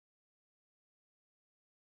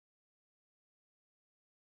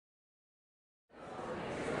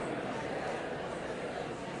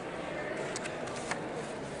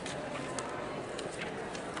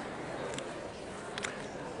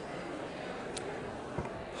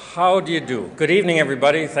How do you do? Good evening,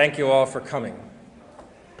 everybody. Thank you all for coming.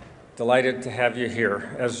 Delighted to have you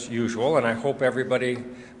here, as usual, and I hope everybody,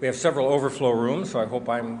 we have several overflow rooms, so I hope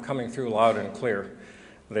I'm coming through loud and clear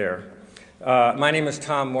there. My name is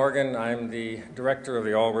Tom Morgan. I'm the director of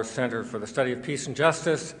the Allworth Center for the Study of Peace and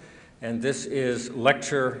Justice, and this is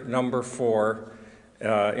lecture number 4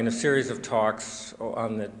 in a series of talks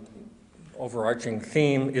on the overarching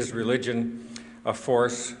theme, Is Religion a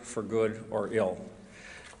Force for Good or Ill?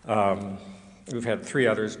 We've had 3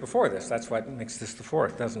 others before this. That's what makes this the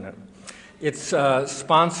 4th, doesn't it? It's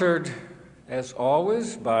sponsored, as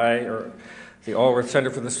always, by the Allworth Center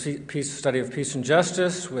for the Study of Peace and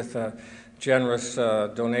Justice with a generous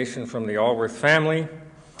donation from the Allworth family.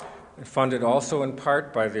 Funded also in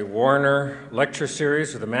part by the Warner Lecture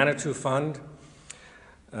Series of the Manitou Fund,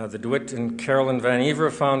 the DeWitt and Carolyn Van Ivre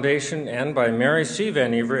Foundation, and by Mary C.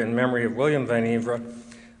 Van Ivre in memory of William Van Ivre,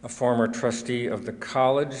 a former trustee of the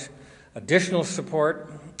college. Additional support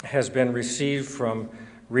has been received from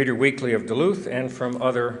Reader Weekly of Duluth and from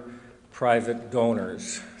other private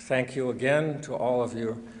donors. Thank you again to all of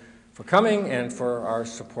you for coming and for our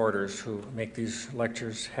supporters who make these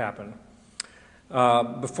lectures happen.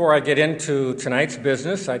 Before I get into tonight's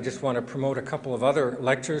business, I just want to promote a couple of other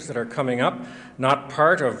lectures that are coming up, not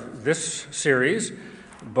part of this series,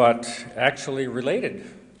 but actually related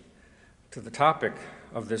to the topic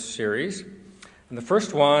of this series. And the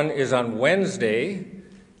first one is on Wednesday,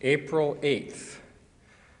 April 8th.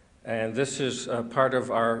 And this is part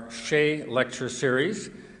of our Shea lecture series.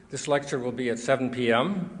 This lecture will be at 7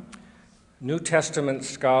 p.m. New Testament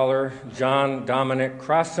scholar John Dominic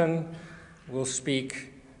Crossan will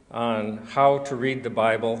speak on how to read the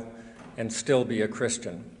Bible and still be a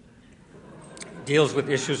Christian. Deals with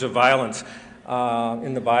issues of violence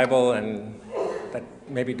in the Bible and that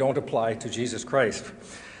maybe don't apply to Jesus Christ.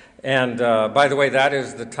 And by the way, that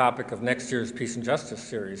is the topic of next year's Peace and Justice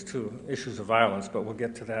series, too, issues of violence, but we'll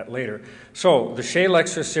get to that later. So, the Shea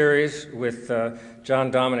Lecture Series with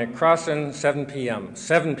John Dominic Crossan, 7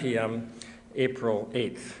 p.m., April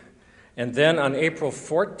 8th. And then on April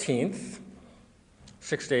 14th,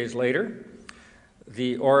 6 days later,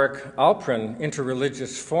 the Oric Alprin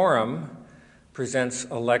Interreligious Forum presents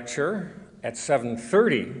a lecture at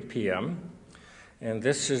 7:30 p.m., and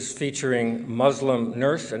this is featuring Muslim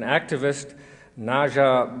nurse and activist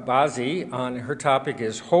Naja Bazi. On her topic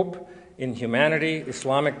is Hope in Humanity,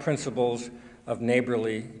 Islamic Principles of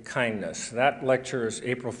Neighborly Kindness. That lecture is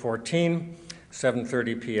April 14,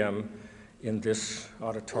 7:30 p.m. in this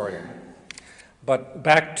auditorium. But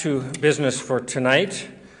back to business for tonight.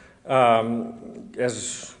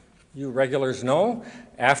 As you regulars know,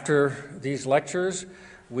 after these lectures,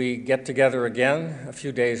 we get together again a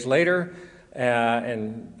few days later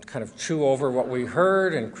and kind of chew over what we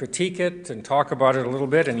heard and critique it and talk about it a little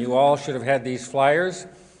bit. And you all should have had these flyers,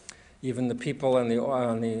 even the people on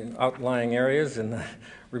the outlying areas and the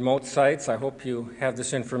remote sites. I hope you have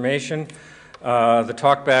this information. The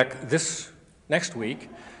talk back this next week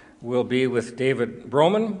will be with David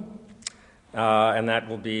Broman, and that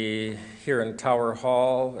will be here in Tower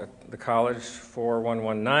Hall at the college,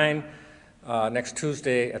 4119, next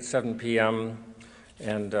Tuesday at 7 p.m.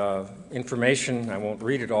 And information, I won't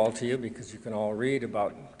read it all to you because you can all read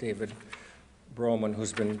about David Broman,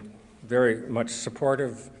 who's been very much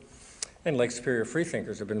supportive, and Lake Superior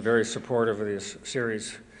Freethinkers have been very supportive of this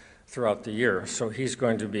series throughout the year. So he's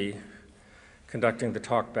going to be conducting the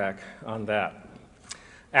talk back on that.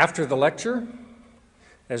 After the lecture,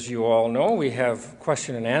 as you all know, we have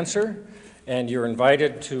question and answer, and you're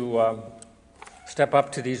invited to step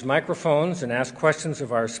up to these microphones and ask questions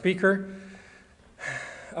of our speaker.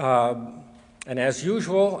 And as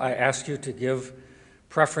usual, I ask you to give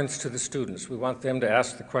preference to the students. We want them to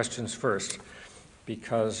ask the questions first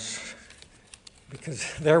because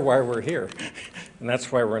they're why we're here, and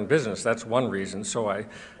that's why we're in business. That's one reason. So I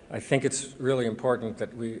think it's really important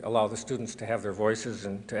that we allow the students to have their voices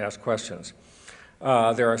and to ask questions.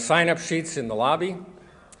 There are sign-up sheets in the lobby.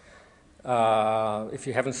 If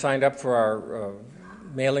you haven't signed up for our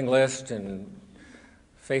mailing list and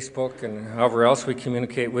Facebook and however else we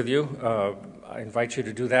communicate with you, I invite you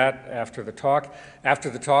to do that after the talk. After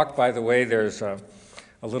the talk, by the way, there's a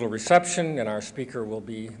little reception, and our speaker will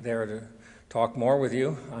be there to talk more with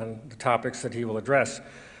you on the topics that he will address.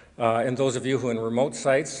 And those of you who are in remote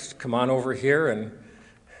sites, come on over here, and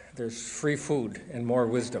there's free food and more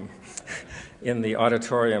wisdom in the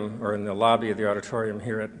auditorium or in the lobby of the auditorium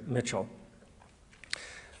here at Mitchell.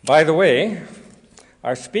 By the way,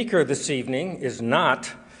 our speaker this evening is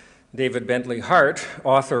not David Bentley Hart,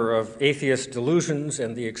 author of Atheist Delusions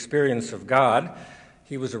and the Experience of God.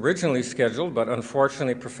 He was originally scheduled, but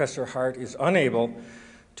unfortunately Professor Hart is unable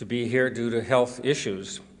to be here due to health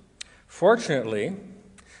issues. Fortunately,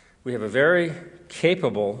 we have a very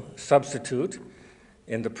capable substitute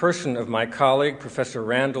in the person of my colleague, Professor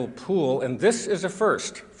Randall Poole, and this is a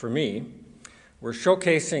first for me. We're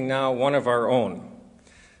showcasing now one of our own,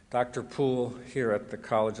 Dr. Poole here at the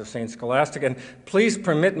College of St. Scholastica. And please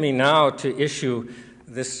permit me now to issue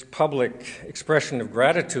this public expression of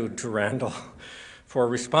gratitude to Randall for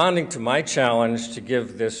responding to my challenge to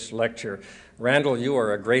give this lecture. Randall, you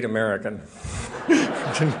are a great American.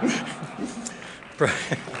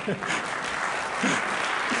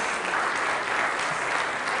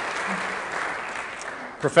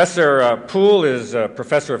 Professor Poole is a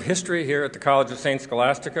professor of history here at the College of St.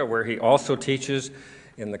 Scholastica, where he also teaches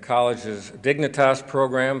in the college's Dignitas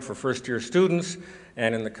program for first-year students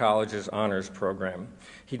and in the college's honors program.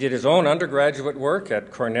 He did his own undergraduate work at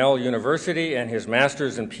Cornell University, and his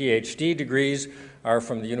master's and PhD degrees are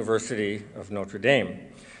from the University of Notre Dame.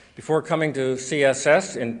 Before coming to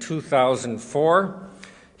CSS in 2004,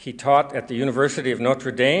 he taught at the University of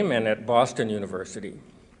Notre Dame and at Boston University.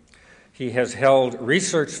 He has held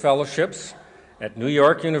research fellowships at New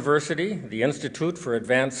York University, the Institute for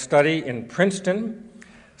Advanced Study in Princeton,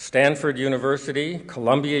 Stanford University,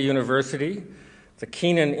 Columbia University, the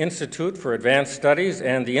Keenan Institute for Advanced Studies,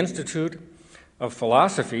 and the Institute of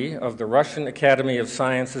Philosophy of the Russian Academy of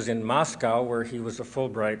Sciences in Moscow, where he was a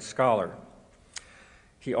Fulbright Scholar.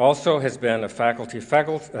 He also has been a faculty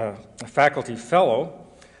fellow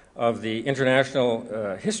of the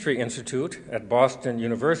International History Institute at Boston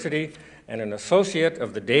University and an associate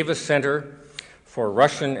of the Davis Center for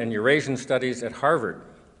Russian and Eurasian Studies at Harvard.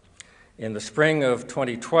 In the spring of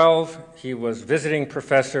 2012, he was visiting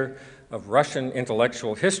professor of Russian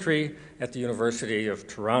intellectual history at the University of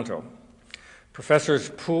Toronto. Professor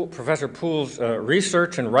Poole's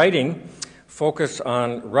research and writing focus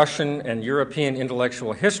on Russian and European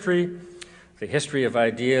intellectual history, the history of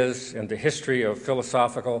ideas, and the history of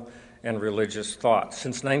philosophical and religious thought.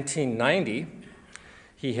 Since 1990,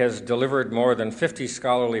 he has delivered more than 50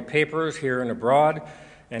 scholarly papers here and abroad,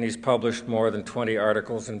 and he's published more than 20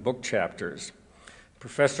 articles and book chapters.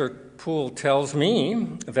 Professor Poole tells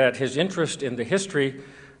me that his interest in the history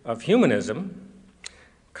of humanism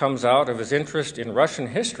comes out of his interest in Russian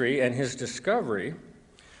history and his discovery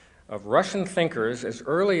of Russian thinkers as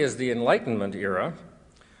early as the Enlightenment era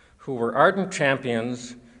who were ardent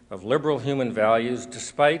champions of liberal human values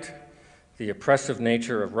despite the oppressive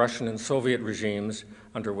nature of Russian and Soviet regimes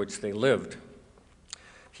under which they lived.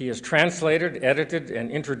 He has translated, edited, and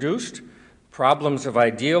introduced Problems of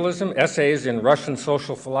Idealism, Essays in Russian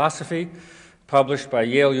Social Philosophy, published by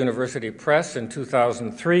Yale University Press in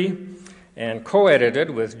 2003, and co-edited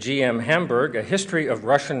with G.M. Hamburg, A History of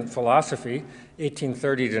Russian Philosophy,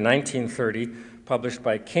 1830 to 1930, published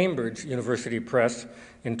by Cambridge University Press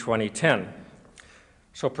in 2010.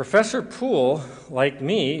 So Professor Poole, like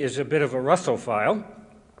me, is a bit of a Russophile,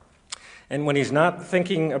 and when he's not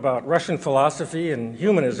thinking about Russian philosophy and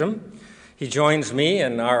humanism, he joins me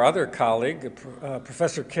and our other colleague,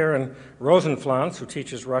 Professor Karen Rosenflans, who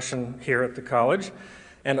teaches Russian here at the college,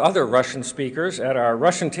 and other Russian speakers at our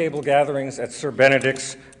Russian table gatherings at Sir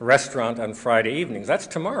Benedict's restaurant on Friday evenings. That's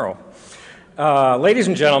tomorrow. Ladies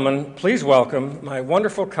and gentlemen, please welcome my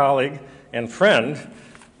wonderful colleague and friend,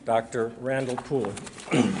 Dr. Randall Poole.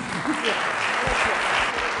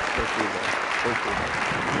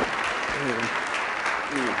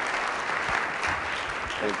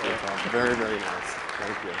 Thank you. Very, very nice.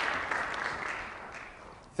 Thank you.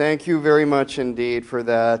 Thank you very much indeed for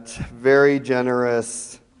that very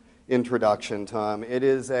generous introduction, Tom. It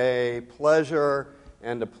is a pleasure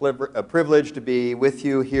and a privilege to be with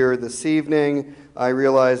you here this evening. I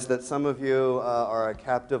realize that some of you are a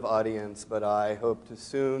captive audience, but I hope to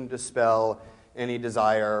soon dispel any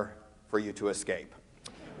desire for you to escape.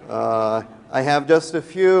 I have just a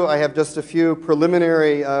few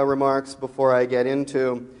preliminary remarks before I get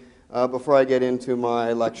into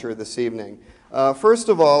my lecture this evening. First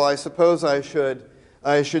of all, I suppose I should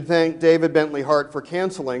thank David Bentley Hart for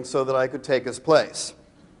canceling so that I could take his place.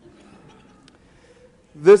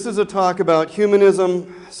 This is a talk about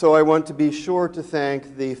humanism, so I want to be sure to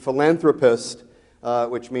thank the philanthropist,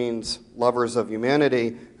 which means lovers of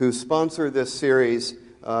humanity, who sponsor this series,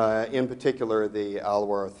 in particular the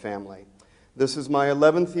Alworth family. This is my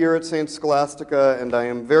 11th year at St. Scholastica, and I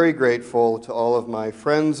am very grateful to all of my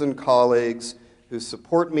friends and colleagues who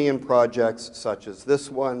support me in projects such as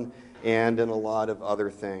this one and in a lot of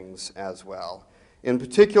other things as well. In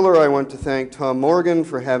particular, I want to thank Tom Morgan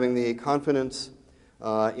for having the confidence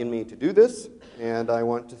in me to do this, and I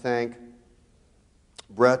want to thank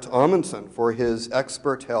Brett Amundsen for his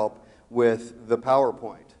expert help with the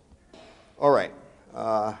PowerPoint. All right.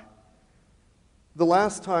 The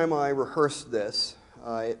last time I rehearsed this,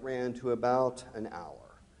 it ran to about an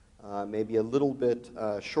hour, maybe a little bit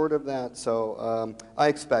short of that. So I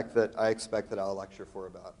expect that I'll lecture for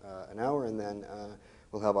about an hour, and then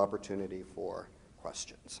we'll have opportunity for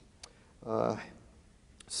questions.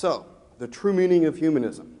 So the true meaning of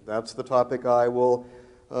humanism. That's the topic I will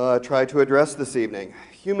try to address this evening.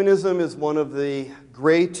 Humanism is one of the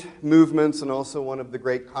great movements and also one of the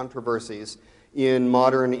great controversies in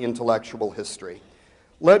modern intellectual history.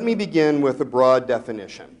 Let me begin with a broad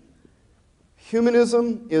definition.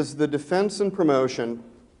 Humanism is the defense and promotion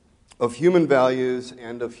of human values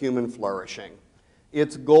and of human flourishing.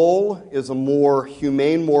 Its goal is a more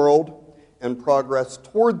humane world, and progress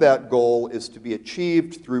toward that goal is to be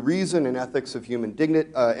achieved through reason and ethics of human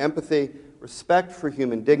empathy, respect for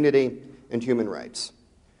human dignity, and human rights.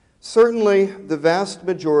 Certainly, the vast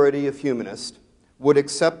majority of humanists would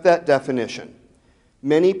accept that definition.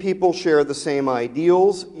 Many people share the same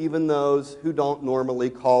ideals, even those who don't normally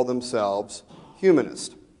call themselves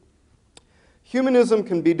humanist. Humanism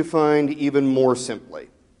can be defined even more simply.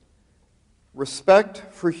 Respect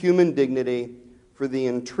for human dignity, for the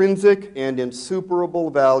intrinsic and insuperable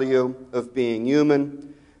value of being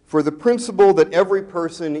human, for the principle that every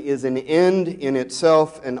person is an end in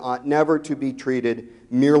itself and ought never to be treated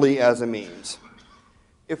merely as a means.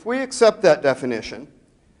 If we accept that definition,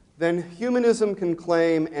 then humanism can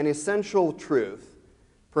claim an essential truth,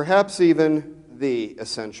 perhaps even the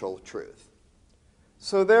essential truth.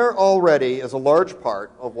 So there already is a large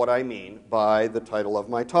part of what I mean by the title of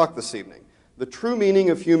my talk this evening. The true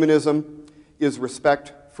meaning of humanism is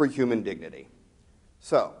respect for human dignity.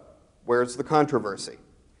 So, where's the controversy?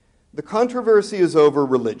 The controversy is over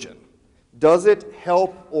religion. Does it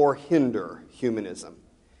help or hinder humanism?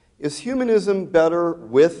 Is humanism better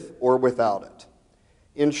with or without it?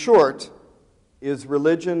 In short, is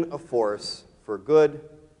religion a force for good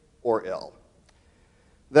or ill?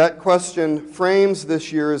 That question frames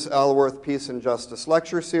this year's Alworth Peace and Justice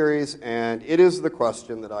Lecture Series, and it is the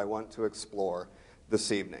question that I want to explore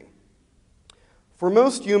this evening. For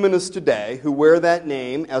most humanists today who wear that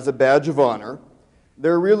name as a badge of honor,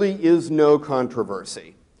 there really is no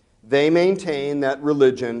controversy. They maintain that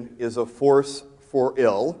religion is a force for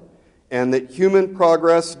ill, and that human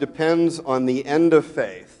progress depends on the end of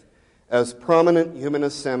faith, as prominent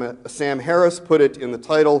humanist Sam Harris put it in the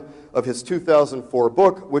title of his 2004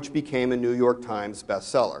 book, which became a New York Times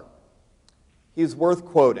bestseller. He's worth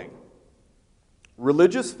quoting.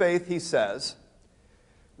 Religious faith, he says,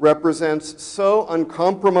 represents so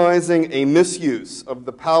uncompromising a misuse of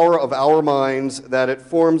the power of our minds that it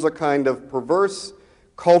forms a kind of perverse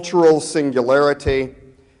cultural singularity.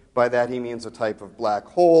 By that he means a type of black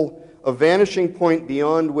hole, a vanishing point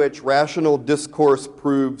beyond which rational discourse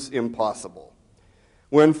proves impossible.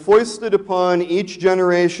 When foisted upon each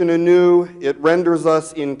generation anew, it renders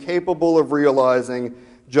us incapable of realizing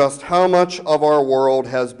just how much of our world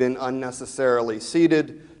has been unnecessarily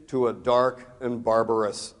ceded to a dark and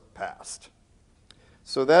barbarous past.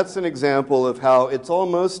 So that's an example of how it's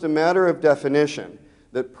almost a matter of definition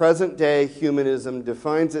that present-day humanism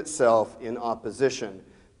defines itself in opposition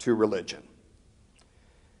to religion.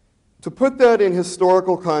 To put that in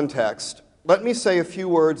historical context, let me say a few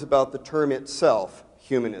words about the term itself,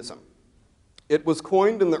 humanism. It was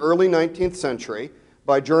coined in the early 19th century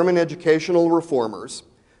by German educational reformers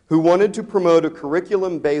who wanted to promote a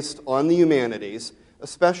curriculum based on the humanities,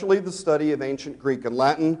 especially the study of ancient Greek and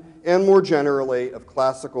Latin, and more generally of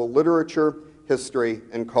classical literature, history,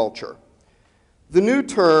 and culture. The new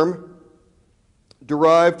term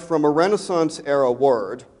derived from a Renaissance-era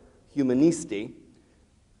word, humanisti,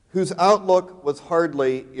 whose outlook was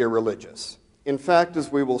hardly irreligious. In fact,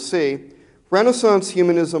 as we will see, Renaissance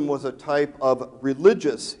humanism was a type of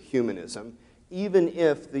religious humanism, even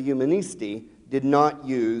if the humanisti did not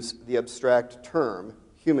use the abstract term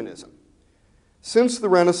humanism. Since the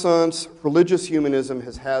Renaissance, religious humanism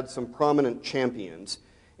has had some prominent champions,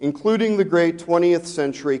 including the great 20th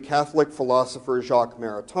century Catholic philosopher Jacques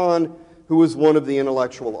Maritain, who was one of the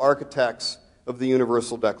intellectual architects of the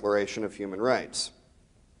Universal Declaration of Human Rights.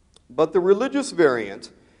 But the religious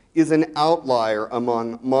variant is an outlier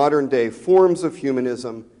among modern-day forms of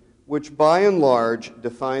humanism, which by and large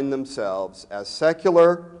define themselves as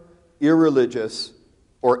secular, irreligious,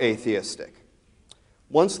 or atheistic.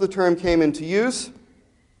 Once the term came into use,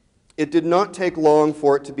 it did not take long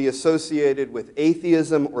for it to be associated with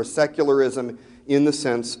atheism or secularism in the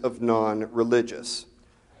sense of non-religious.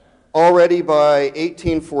 Already by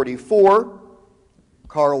 1844,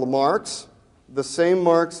 Karl Marx the same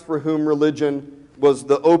Marx for whom religion was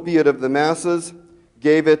the opiate of the masses,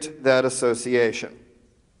 gave it that association.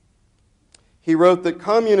 He wrote that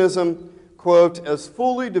communism, quote, as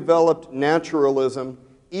fully developed naturalism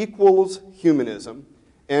equals humanism,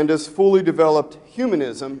 and as fully developed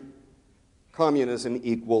humanism, communism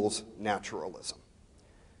equals naturalism.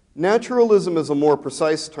 Naturalism is a more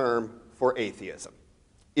precise term for atheism.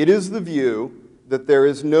 It is the view that there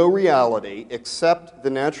is no reality except the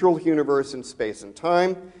natural universe in space and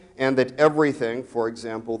time, and that everything, for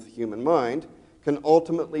example, the human mind, can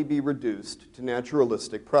ultimately be reduced to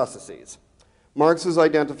naturalistic processes. Marx's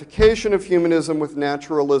identification of humanism with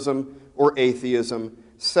naturalism or atheism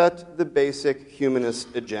set the basic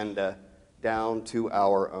humanist agenda down to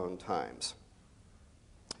our own times.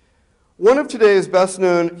 One of today's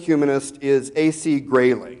best-known humanists is A.C.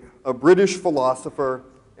 Grayling, a British philosopher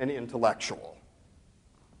and intellectual.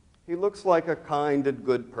 He looks like a kind and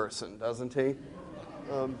good person, doesn't he?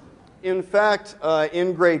 In fact,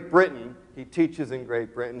 in Great Britain, he teaches in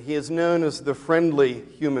Great Britain, he is known as the friendly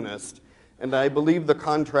humanist, and I believe the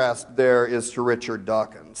contrast there is to Richard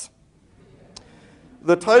Dawkins.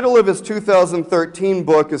 The title of his 2013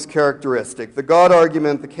 book is characteristic, The God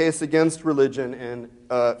Argument, the Case Against Religion and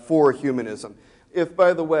for Humanism. If,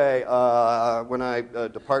 by the way, when I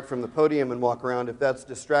depart from the podium and walk around, if that's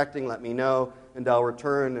distracting, let me know, and I'll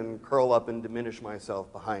return and curl up and diminish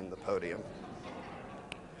myself behind the podium.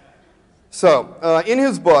 So, in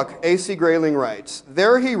his book, A.C. Grayling writes,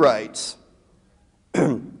 there he writes,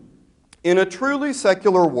 in a truly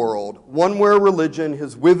secular world, one where religion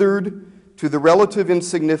has withered to the relative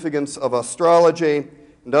insignificance of astrology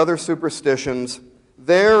and other superstitions,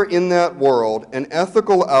 there in that world, an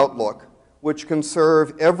ethical outlook which can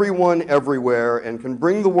serve everyone everywhere and can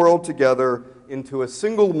bring the world together into a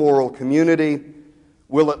single moral community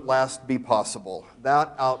will at last be possible.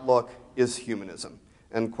 That outlook is humanism,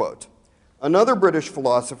 end quote. Another British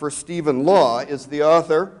philosopher, Stephen Law, is the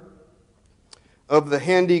author of the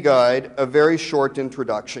handy guide, A Very Short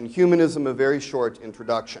Introduction, Humanism, A Very Short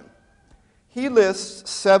Introduction. He lists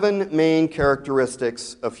 7 main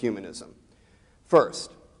characteristics of humanism.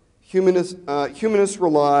 First, humanists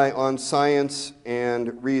rely on science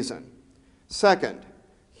and reason. Second,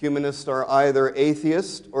 humanists are either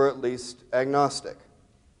atheist or at least agnostic.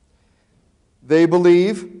 They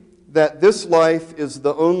believe that this life is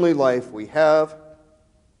the only life we have.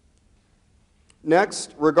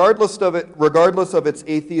 Next, regardless of its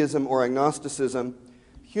atheism or agnosticism,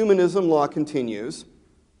 humanism, Law continues,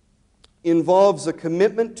 involves a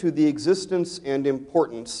commitment to the existence and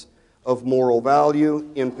importance of moral value,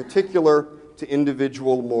 in particular to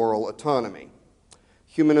individual moral autonomy.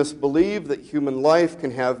 Humanists believe that human life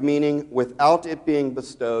can have meaning without it being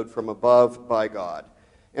bestowed from above by God.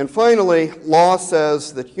 And finally, Law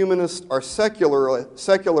says that humanists are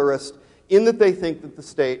secularist in that they think that the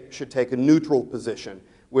state should take a neutral position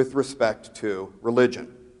with respect to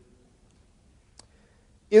religion.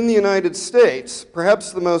 In the United States,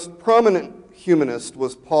 perhaps the most prominent humanist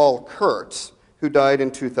was Paul Kurtz, who died in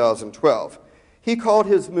 2012. He called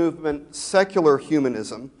his movement secular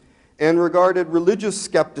humanism and regarded religious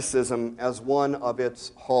skepticism as one of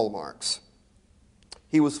its hallmarks.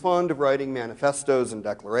 He was fond of writing manifestos and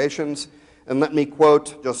declarations, and let me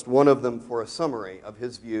quote just one of them for a summary of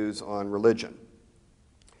his views on religion.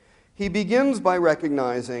 He begins by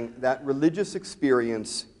recognizing that religious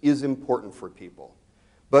experience is important for people,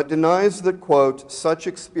 but denies that, quote, such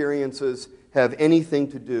experiences have anything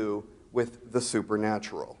to do with the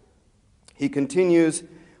supernatural. He continues,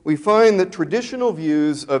 we find that traditional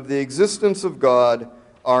views of the existence of God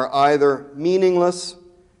are either meaningless,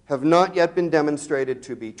 have not yet been demonstrated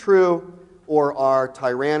to be true, or are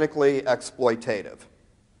tyrannically exploitative.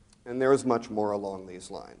 And there is much more along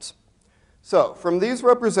these lines. So, from these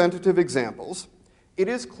representative examples, it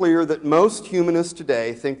is clear that most humanists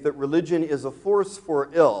today think that religion is a force for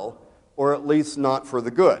ill, or at least not for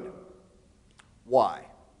the good. Why?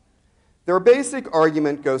 Their basic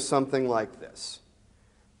argument goes something like this.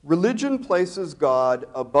 Religion places God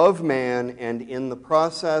above man and in the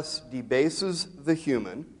process debases the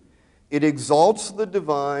human. It exalts the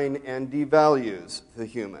divine and devalues the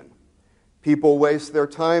human. People waste their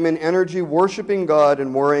time and energy worshiping God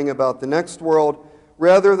and worrying about the next world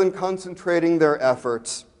rather than concentrating their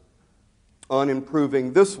efforts on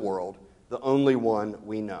improving this world, the only one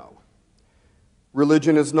we know.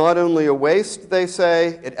 Religion is not only a waste, they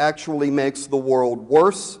say, it actually makes the world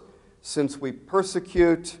worse since we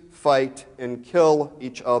persecute, fight, and kill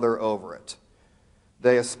each other over it.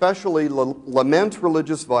 They especially lament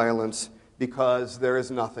religious violence because there is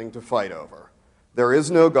nothing to fight over. There is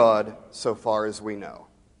no God so far as we know.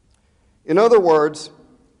 In other words,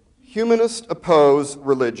 humanists oppose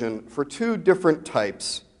religion for two different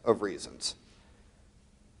types of reasons.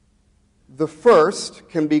 The first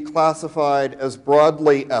can be classified as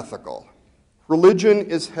broadly ethical. Religion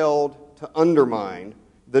is held to undermine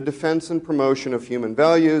the defense and promotion of human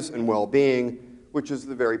values and well-being, which is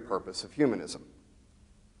the very purpose of humanism.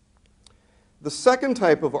 The second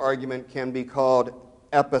type of argument can be called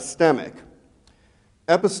epistemic.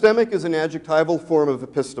 Epistemic is an adjectival form of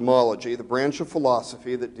epistemology, the branch of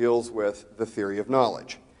philosophy that deals with the theory of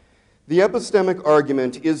knowledge. The epistemic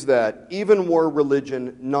argument is that even were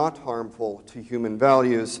religion not harmful to human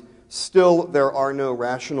values, still there are no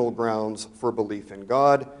rational grounds for belief in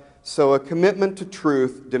God, so a commitment to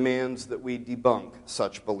truth demands that we debunk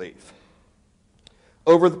such belief.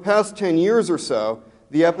 Over the past 10 years or so,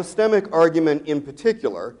 the epistemic argument in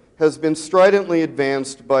particular has been stridently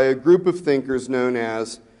advanced by a group of thinkers known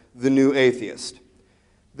as the New Atheist.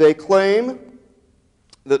 They claim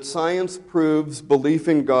that science proves belief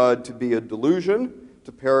in God to be a delusion,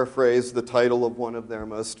 to paraphrase the title of one of their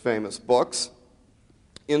most famous books.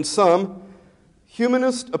 In sum,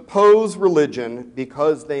 humanists oppose religion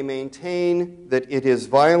because they maintain that it is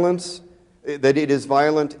violent and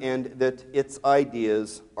that its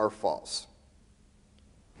ideas are false.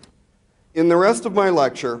 In the rest of my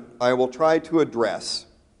lecture, I will try to address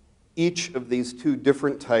each of these two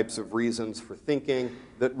different types of reasons for thinking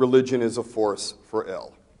that religion is a force for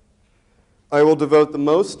ill. I will devote the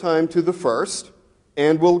most time to the first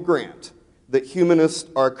and will grant that humanists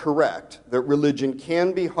are correct, that religion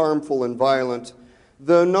can be harmful and violent,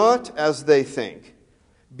 though not, as they think,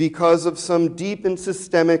 because of some deep and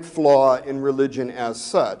systemic flaw in religion as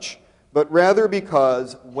such, but rather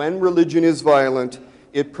because when religion is violent,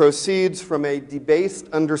 it proceeds from a debased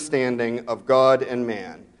understanding of God and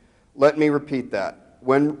man. Let me repeat that.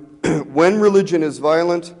 When religion is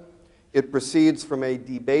violent, it proceeds from a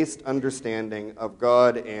debased understanding of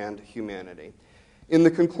God and humanity. In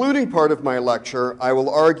the concluding part of my lecture, I will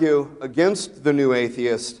argue against the New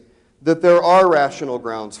Atheist that there are rational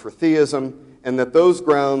grounds for theism and that those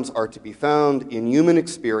grounds are to be found in human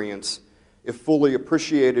experience if fully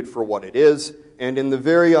appreciated for what it is and in the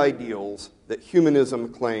very ideals that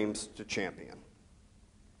humanism claims to champion.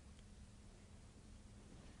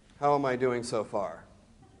 How am I doing so far?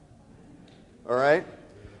 All right?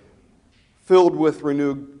 Filled with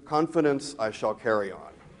renewed confidence, I shall carry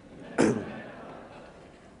on.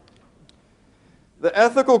 The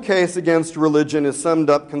ethical case against religion is summed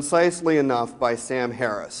up concisely enough by Sam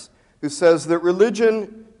Harris, who says that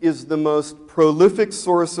religion is the most prolific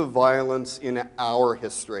source of violence in our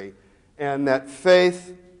history, and that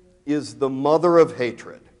faith is the mother of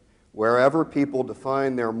hatred, wherever people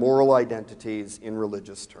define their moral identities in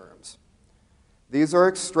religious terms. These are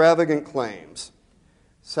extravagant claims.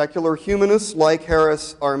 Secular humanists like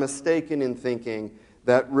Harris are mistaken in thinking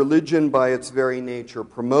that religion by its very nature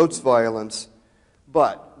promotes violence,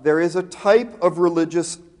 but there is a type of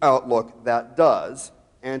religious outlook that does,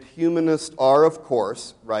 and humanists are, of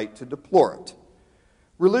course, right to deplore it.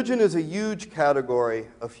 Religion is a huge category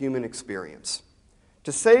of human experience.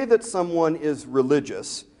 To say that someone is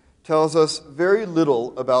religious tells us very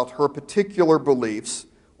little about her particular beliefs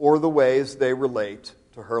or the ways they relate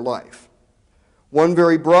to her life. One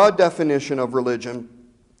very broad definition of religion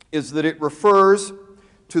is that it refers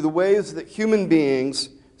to the ways that human beings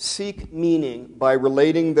seek meaning by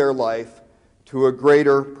relating their life to a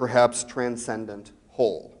greater, perhaps transcendent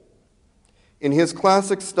whole. In his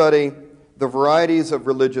classic study, The Varieties of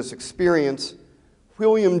Religious Experience,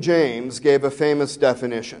 William James gave a famous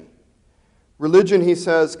definition. Religion, he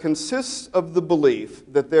says, consists of the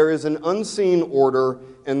belief that there is an unseen order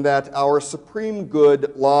and that our supreme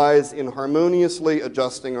good lies in harmoniously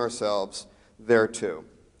adjusting ourselves thereto.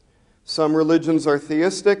 Some religions are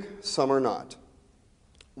theistic, some are not.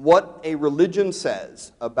 What a religion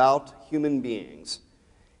says about human beings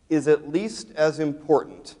is at least as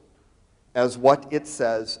important as what it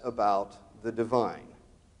says about the divine.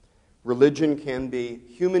 Religion can be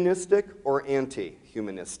humanistic or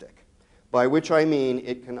anti-humanistic, by which I mean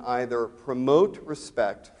it can either promote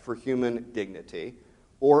respect for human dignity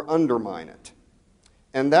or undermine it.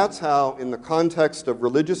 And that's how, in the context of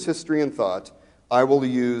religious history and thought, I will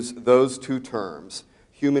use those two terms,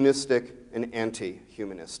 humanistic and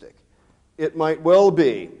anti-humanistic. It might well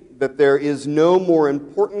be that there is no more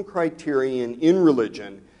important criterion in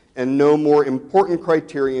religion and no more important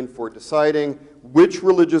criterion for deciding which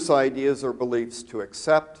religious ideas or beliefs to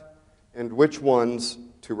accept and which ones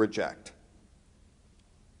to reject.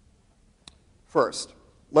 First,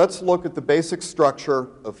 let's look at the basic structure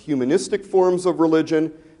of humanistic forms of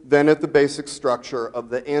religion, than at the basic structure of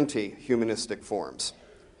the anti-humanistic forms.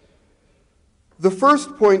 The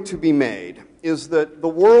first point to be made is that the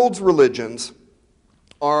world's religions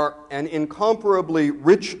are an incomparably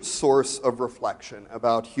rich source of reflection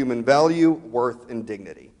about human value, worth, and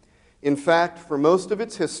dignity. In fact, for most of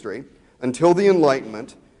its history, until the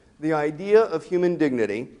Enlightenment, the idea of human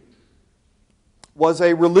dignity was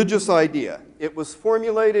a religious idea. It was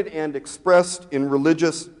formulated and expressed in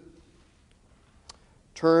religious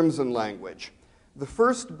terms and language. The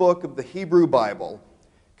first book of the Hebrew Bible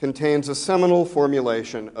contains a seminal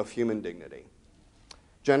formulation of human dignity.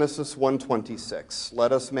 Genesis 1:26,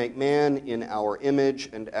 let us make man in our image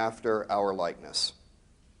and after our likeness.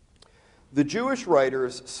 The Jewish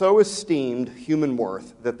writers so esteemed human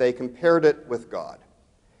worth that they compared it with God.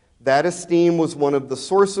 That esteem was one of the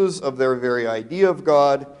sources of their very idea of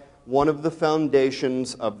God, one of the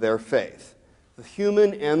foundations of their faith. The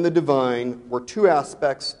human and the divine were two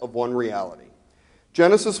aspects of one reality.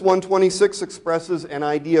 Genesis 1:26 expresses an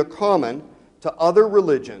idea common to other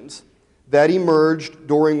religions that emerged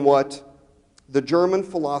during what the German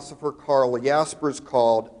philosopher Karl Jaspers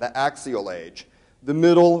called the Axial Age, the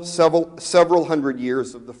middle several hundred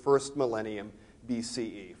years of the first millennium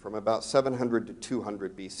BCE, from about 700 to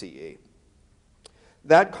 200 BCE.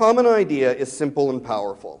 That common idea is simple and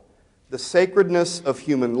powerful. The sacredness of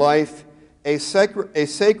human life, a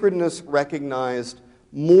sacredness recognized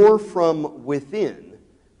more from within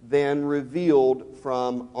than revealed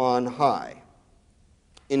from on high.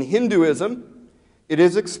 In Hinduism, it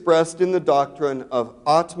is expressed in the doctrine of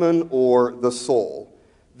Atman, or the soul,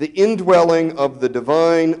 the indwelling of the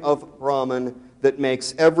divine, of Brahman, that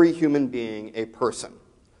makes every human being a person.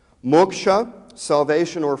 Moksha,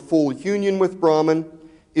 salvation or full union with Brahman,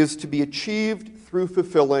 is to be achieved through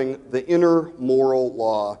fulfilling the inner moral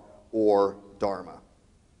law, or dharma.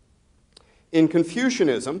 In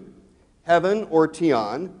Confucianism, heaven, or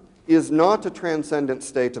Tian, is not a transcendent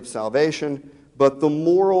state of salvation, but the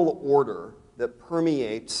moral order that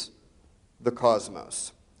permeates the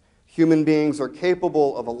cosmos. Human beings are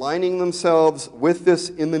capable of aligning themselves with this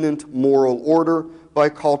immanent moral order by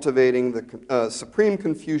cultivating the supreme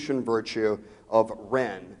Confucian virtue of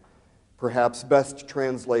Ren, perhaps best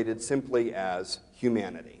translated simply as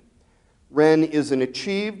humanity. Ren is an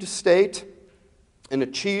achieved state, an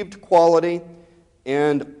achieved quality,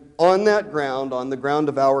 and on that ground, on the ground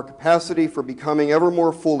of our capacity for becoming ever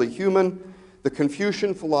more fully human, the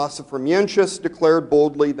Confucian philosopher Mencius declared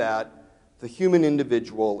boldly that the human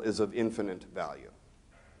individual is of infinite value.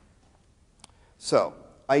 So,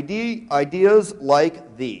 ideas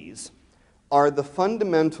like these are the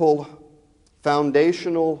fundamental,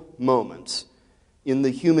 foundational moments in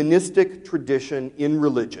the humanistic tradition in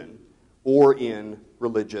religion or in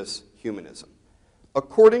religious humanism.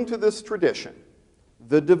 According to this tradition,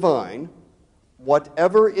 the divine,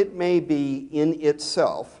 whatever it may be in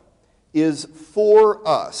itself, is for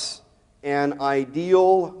us an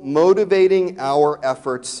ideal motivating our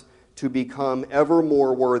efforts to become ever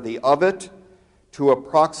more worthy of it, to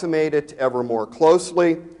approximate it ever more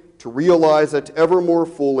closely, to realize it ever more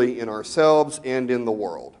fully in ourselves and in the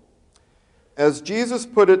world. As Jesus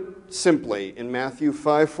put it simply in Matthew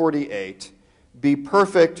 5:48, be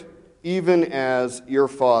perfect even as your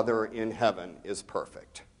Father in heaven is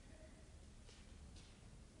perfect.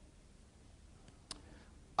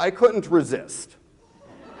 I couldn't resist.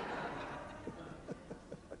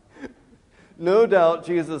 No doubt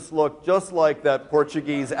Jesus looked just like that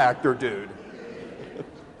Portuguese actor dude.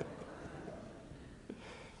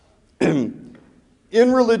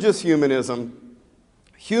 In religious humanism,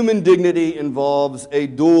 human dignity involves a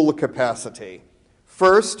dual capacity.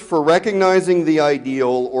 First, for recognizing the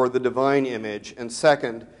ideal or the divine image, and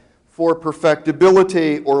second, for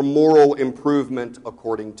perfectibility or moral improvement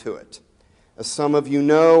according to it. As some of you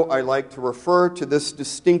know, I like to refer to this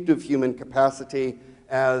distinctive human capacity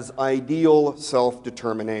as ideal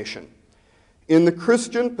self-determination. In the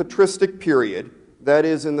Christian patristic period, that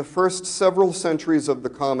is, in the first several centuries of the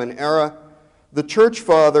Common Era, the Church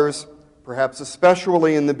Fathers, perhaps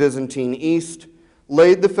especially in the Byzantine East,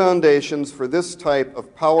 laid the foundations for this type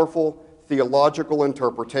of powerful theological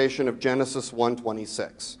interpretation of Genesis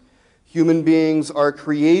 1:26. Human beings are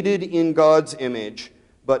created in God's image,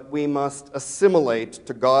 but we must assimilate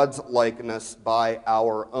to God's likeness by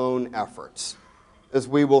our own efforts. As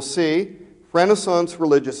we will see, Renaissance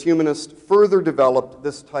religious humanists further developed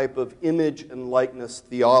this type of image and likeness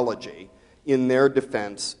theology in their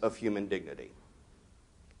defense of human dignity.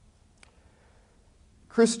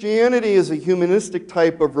 Christianity is a humanistic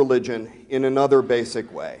type of religion in another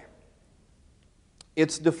basic way.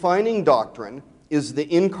 Its defining doctrine is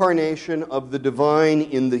the incarnation of the divine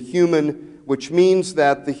in the human, which means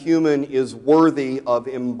that the human is worthy of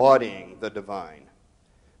embodying the divine.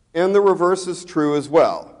 And the reverse is true as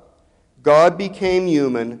well. God became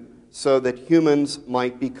human so that humans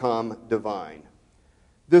might become divine.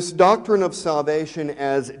 This doctrine of salvation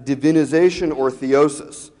as divinization or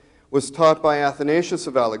theosis was taught by Athanasius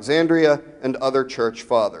of Alexandria and other church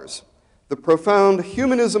fathers. The profound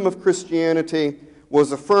humanism of Christianity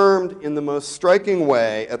was affirmed in the most striking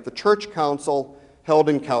way at the church council held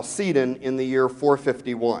in Chalcedon in the year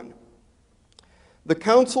 451. The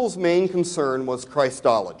council's main concern was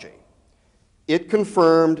Christology. It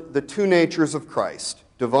confirmed the two natures of Christ,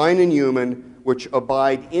 divine and human, which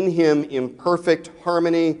abide in him in perfect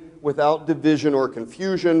harmony without division or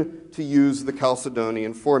confusion, to use the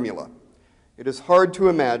Chalcedonian formula. It is hard to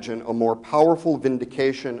imagine a more powerful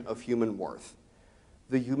vindication of human worth.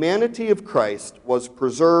 The humanity of Christ was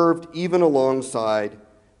preserved even alongside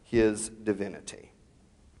his divinity.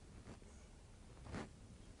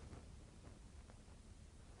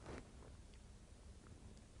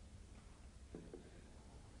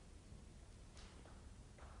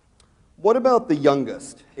 What about the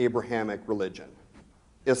youngest Abrahamic religion,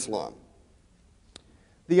 Islam?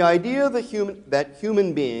 The idea that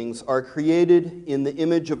human beings are created in the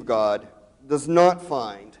image of God does not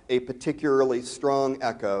find a particularly strong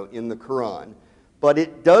echo in the Quran, but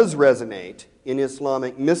it does resonate in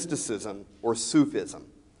Islamic mysticism or Sufism.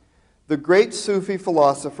 The great Sufi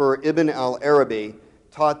philosopher Ibn al-Arabi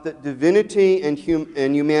taught that divinity and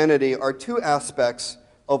humanity are two aspects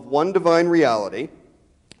of one divine reality,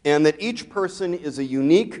 and that each person is a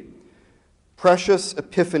unique, precious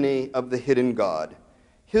epiphany of the hidden God.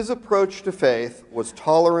 His approach to faith was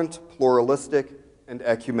tolerant, pluralistic, and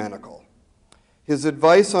ecumenical. His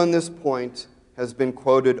advice on this point has been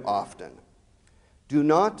quoted often. Do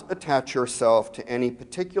not attach yourself to any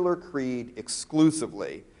particular creed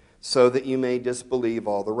exclusively so that you may disbelieve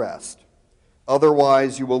all the rest.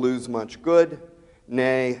 Otherwise, you will lose much good.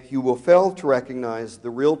 Nay, you will fail to recognize the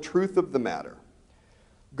real truth of the matter.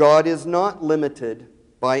 God is not limited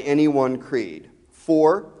by any one creed.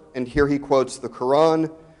 For, and here he quotes the Quran,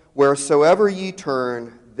 wheresoever ye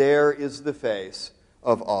turn, there is the face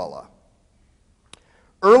of Allah.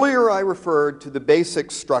 Earlier I referred to the basic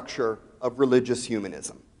structure of religious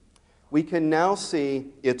humanism. We can now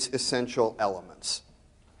see its essential elements.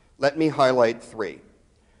 Let me highlight three.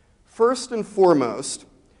 First and foremost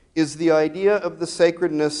is the idea of the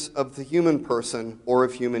sacredness of the human person or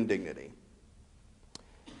of human dignity.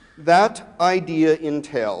 That idea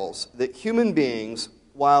entails that human beings,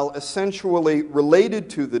 while essentially related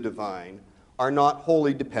to the divine, are not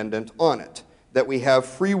wholly dependent on it, that we have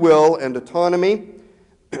free will and autonomy.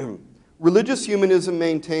 Religious humanism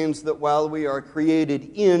maintains that while we are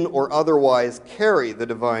created in or otherwise carry the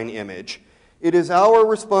divine image, it is our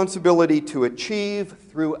responsibility to achieve,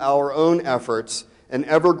 through our own efforts, an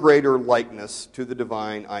ever greater likeness to the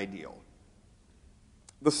divine ideal.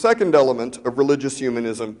 The second element of religious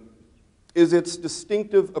humanism is its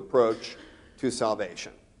distinctive approach to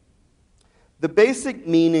salvation. The basic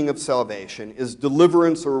meaning of salvation is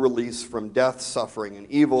deliverance or release from death, suffering, and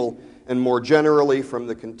evil, and more generally from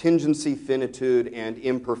the contingency, finitude, and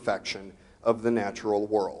imperfection of the natural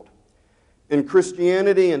world. In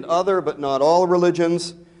Christianity and other, but not all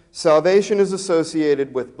religions, salvation is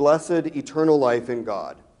associated with blessed eternal life in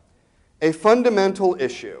God. A fundamental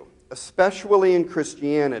issue, especially in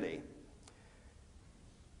Christianity,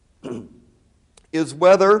 is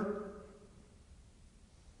whether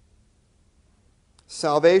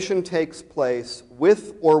salvation takes place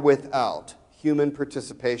with or without human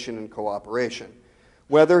participation and cooperation,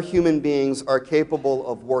 whether human beings are capable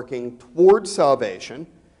of working toward salvation,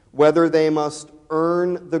 whether they must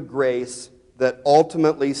earn the grace that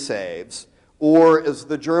ultimately saves, or, as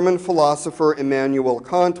the German philosopher Immanuel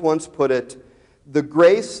Kant once put it, the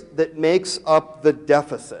grace that makes up the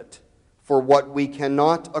deficit for what we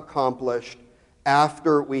cannot accomplish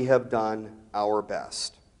after we have done our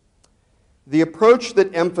best. The approach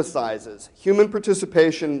that emphasizes human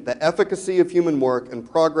participation, the efficacy of human work, and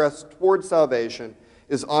progress toward salvation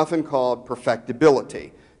is often called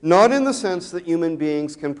perfectibility, not in the sense that human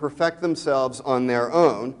beings can perfect themselves on their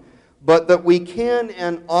own, but that we can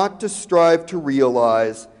and ought to strive to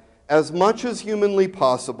realize, as much as humanly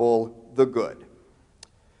possible, the good.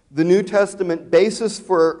 The New Testament basis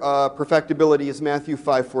for perfectibility is Matthew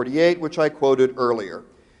 5:48, which I quoted earlier.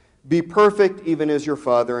 Be perfect even as your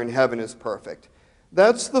Father in heaven is perfect.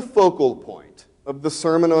 That's the focal point of the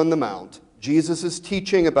Sermon on the Mount. Jesus is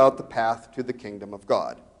teaching about the path to the kingdom of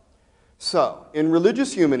God. So, in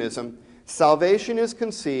religious humanism, salvation is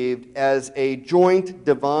conceived as a joint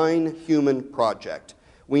divine-human project.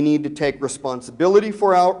 We need to take responsibility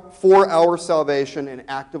for our salvation and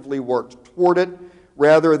actively work toward it,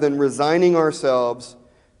 rather than resigning ourselves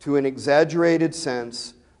to an exaggerated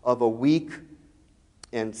sense of a weak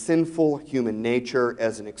and sinful human nature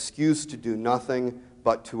as an excuse to do nothing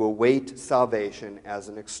but to await salvation as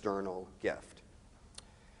an external gift.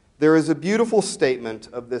 There is a beautiful statement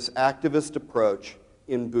of this activist approach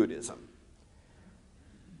in Buddhism.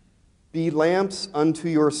 Be lamps unto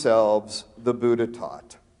yourselves, the Buddha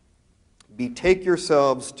taught. Betake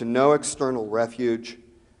yourselves to no external refuge.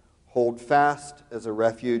 Hold fast as a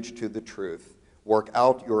refuge to the truth. Work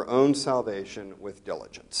out your own salvation with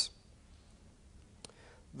diligence.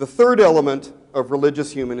 The third element of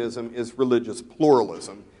religious humanism is religious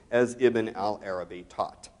pluralism, as Ibn al-Arabi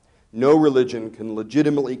taught. No religion can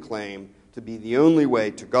legitimately claim to be the only way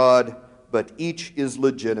to God, but each is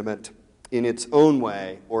legitimate in its own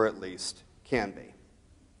way, or at least can be.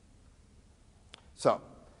 So,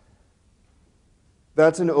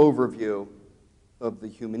 that's an overview of the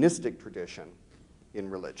humanistic tradition in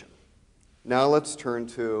religion. Now let's turn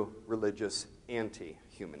to religious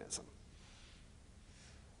anti-humanism.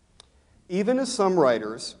 Even as some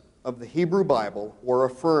writers of the Hebrew Bible were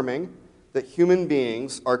affirming that human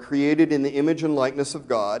beings are created in the image and likeness of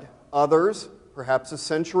God, others, perhaps a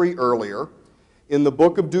century earlier, in the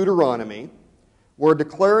book of Deuteronomy, were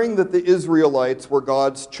declaring that the Israelites were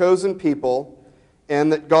God's chosen people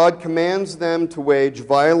and that God commands them to wage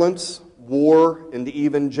violence, war, and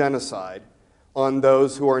even genocide on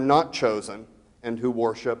those who are not chosen and who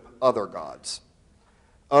worship other gods.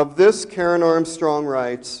 Of this, Karen Armstrong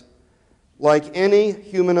writes, like any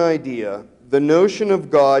human idea, the notion of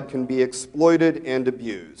God can be exploited and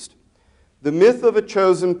abused. The myth of a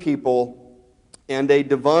chosen people and a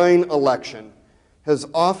divine election has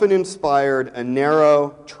often inspired a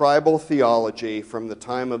narrow tribal theology from the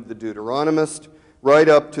time of the Deuteronomist right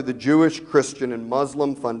up to the Jewish, Christian, and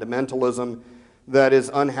Muslim fundamentalism that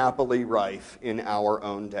is unhappily rife in our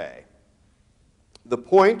own day. The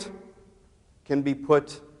point can be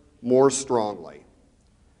put more strongly.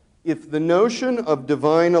 If the notion of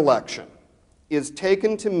divine election is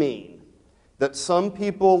taken to mean that some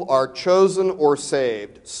people are chosen or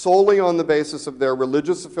saved solely on the basis of their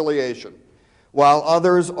religious affiliation, while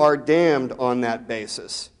others are damned on that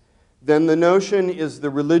basis, then the notion is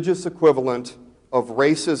the religious equivalent of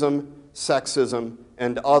racism, sexism,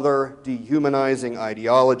 and other dehumanizing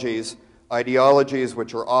ideologies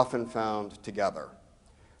which are often found together.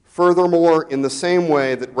 Furthermore, in the same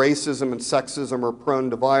way that racism and sexism are prone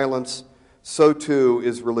to violence, so too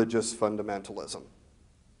is religious fundamentalism.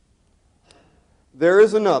 There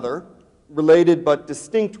is another, related but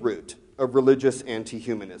distinct root of religious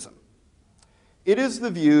anti-humanism. It is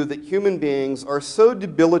the view that human beings are so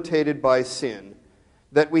debilitated by sin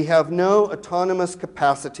that we have no autonomous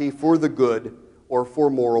capacity for the good or for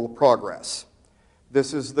moral progress.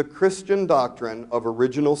 This is the Christian doctrine of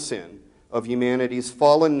original sin, of humanity's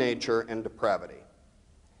fallen nature and depravity.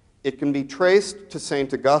 It can be traced to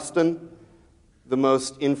St. Augustine, the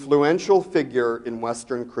most influential figure in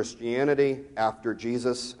Western Christianity after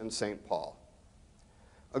Jesus and St. Paul.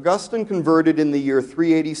 Augustine converted in the year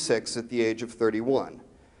 386 at the age of 31.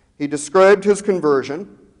 He described his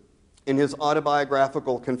conversion in his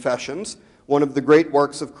autobiographical Confessions, one of the great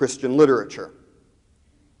works of Christian literature.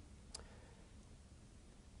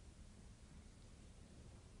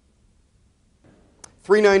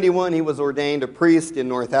 391, he was ordained a priest in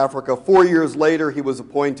North Africa. 4 years later, he was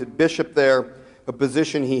appointed bishop there, a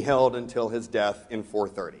position he held until his death in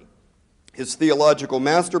 430. His theological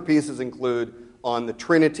masterpieces include On the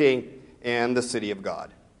Trinity and the City of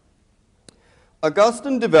God.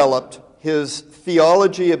 Augustine developed his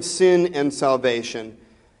theology of sin and salvation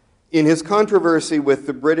in his controversy with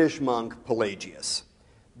the British monk Pelagius.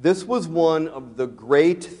 This was one of the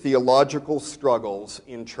great theological struggles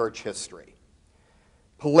in church history.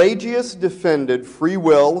 Pelagius defended free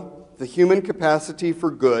will, the human capacity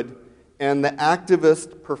for good, and the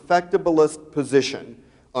activist, perfectibilist position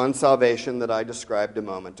on salvation that I described a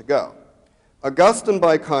moment ago. Augustine,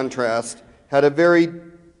 by contrast, had a very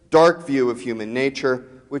dark view of human nature,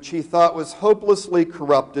 which he thought was hopelessly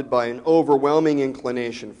corrupted by an overwhelming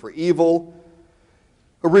inclination for evil.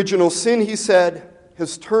 Original sin, he said,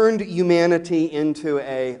 has turned humanity into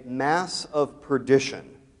a mass of perdition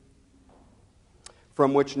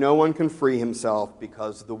from which no one can free himself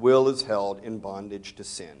because the will is held in bondage to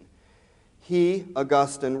sin. He,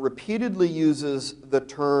 Augustine, repeatedly uses the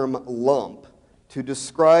term lump to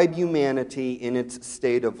describe humanity in its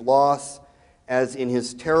state of loss, as in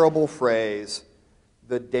his terrible phrase,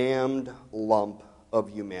 the damned lump of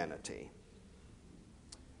humanity.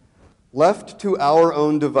 Left to our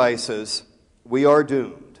own devices, we are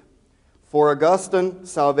doomed. For Augustine,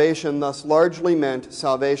 salvation thus largely meant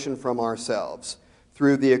salvation from ourselves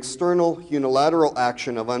through the external unilateral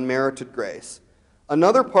action of unmerited grace.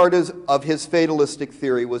 Another part of his fatalistic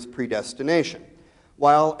theory was predestination.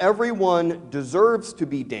 While everyone deserves to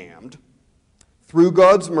be damned, through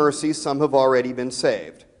God's mercy some have already been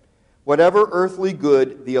saved. Whatever earthly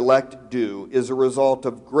good the elect do is a result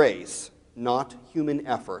of grace, not human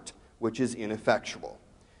effort, which is ineffectual.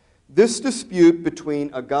 This dispute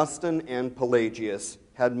between Augustine and Pelagius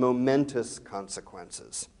had momentous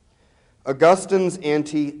consequences. Augustine's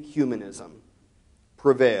anti-humanism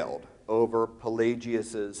prevailed over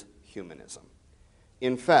Pelagius's humanism.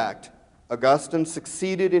 In fact, Augustine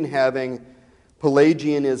succeeded in having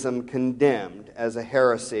Pelagianism condemned as a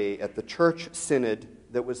heresy at the church synod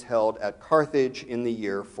that was held at Carthage in the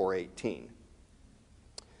year 418.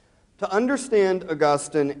 To understand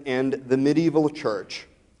Augustine and the medieval church,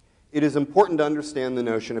 it is important to understand the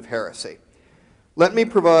notion of heresy. Let me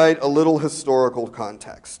provide a little historical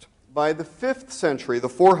context. By the 5th century, the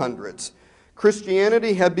 400s,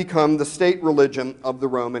 Christianity had become the state religion of the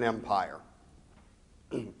Roman Empire.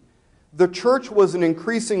 The church was an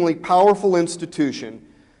increasingly powerful institution,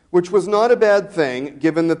 which was not a bad thing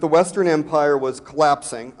given that the Western Empire was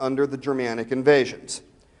collapsing under the Germanic invasions.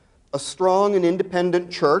 A strong and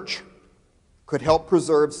independent church could help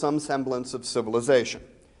preserve some semblance of civilization.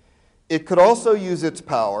 It could also use its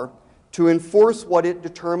power to enforce what it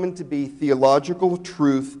determined to be theological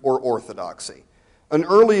truth or orthodoxy. An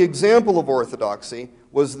early example of orthodoxy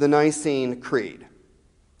was the Nicene Creed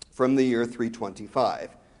from the year 325.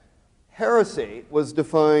 Heresy was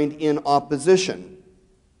defined in opposition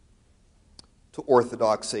to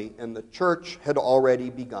orthodoxy, and the church had already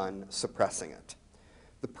begun suppressing it.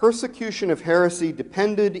 The persecution of heresy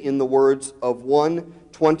depended, in the words of one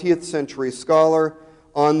 20th century scholar,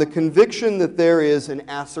 on the conviction that there is an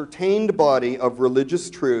ascertained body of religious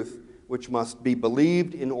truth which must be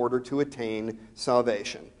believed in order to attain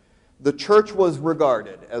salvation. The church was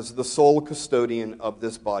regarded as the sole custodian of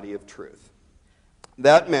this body of truth.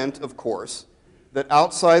 That meant, of course, that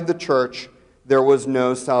outside the church there was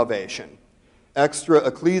no salvation. Extra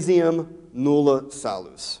ecclesiam nulla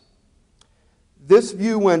salus. This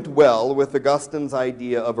view went well with Augustine's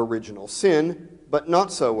idea of original sin, but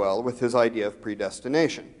not so well with his idea of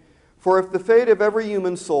predestination. For if the fate of every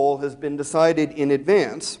human soul has been decided in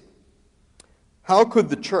advance, how could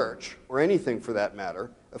the church, or anything for that matter,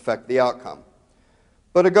 affect the outcome?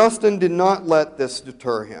 But Augustine did not let this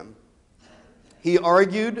deter him. He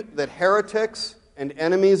argued that heretics and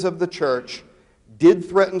enemies of the church did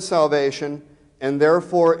threaten salvation, and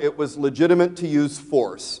therefore it was legitimate to use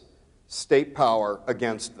force, state power,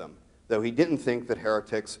 against them, though he didn't think that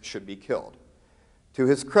heretics should be killed. To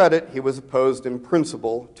his credit, he was opposed in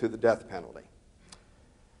principle to the death penalty.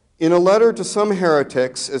 In a letter to some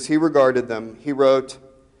heretics, as he regarded them, he wrote,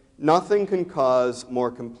 "Nothing can cause more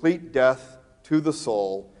complete death to the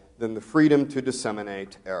soul than the freedom to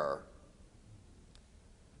disseminate error."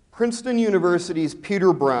 Princeton University's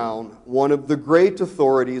Peter Brown, one of the great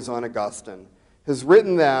authorities on Augustine, has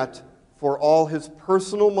written that, for all his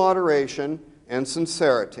personal moderation and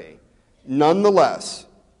sincerity, nonetheless,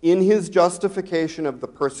 in his justification of the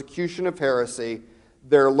persecution of heresy,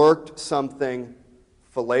 there lurked something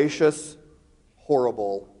fallacious,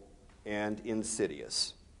 horrible, and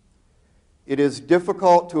insidious. It is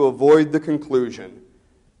difficult to avoid the conclusion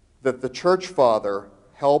that the church father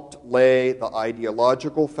helped lay the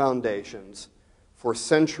ideological foundations for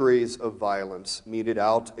centuries of violence meted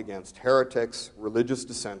out against heretics, religious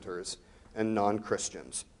dissenters, and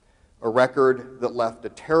non-Christians, a record that left a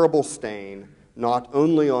terrible stain not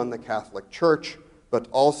only on the Catholic Church, but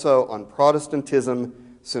also on Protestantism,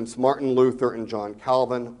 since Martin Luther and John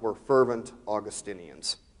Calvin were fervent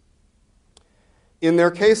Augustinians. In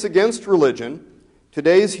their case against religion,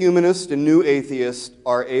 today's humanists and new atheists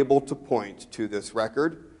are able to point to this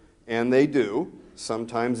record, and they do,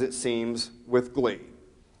 sometimes it seems with glee.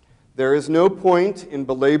 There is no point in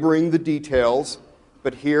belaboring the details,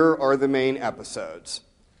 but here are the main episodes.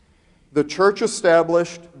 The church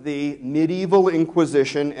established the medieval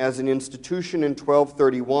Inquisition as an institution in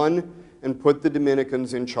 1231 and put the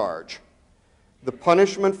Dominicans in charge. The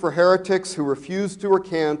punishment for heretics who refused to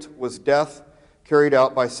recant was death, carried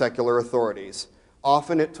out by secular authorities.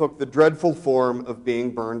 Often it took the dreadful form of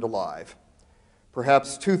being burned alive.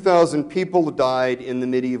 Perhaps 2,000 people died in the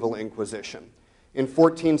medieval Inquisition. In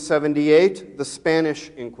 1478, the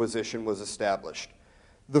Spanish Inquisition was established.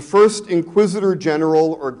 The first Inquisitor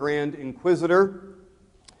General or Grand Inquisitor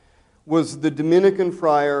was the Dominican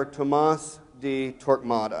friar Tomás de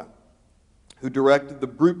Torquemada, who directed the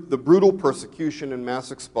brutal persecution and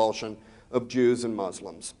mass expulsion of Jews and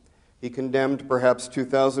Muslims. He condemned perhaps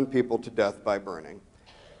 2,000 people to death by burning.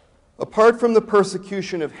 Apart from the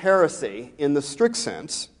persecution of heresy in the strict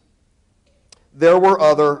sense, there were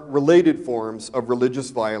other related forms of religious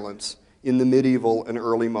violence in the medieval and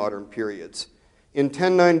early modern periods. In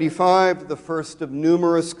 1095, the first of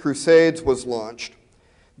numerous crusades was launched.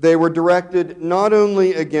 They were directed not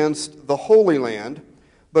only against the Holy Land,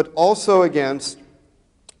 but also against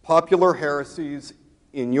popular heresies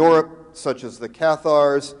in Europe, such as the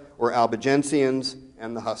Cathars or Albigensians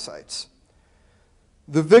and the Hussites.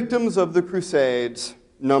 The victims of the Crusades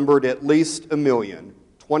numbered at least 1 million,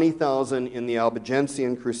 20,000 in the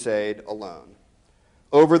Albigensian Crusade alone.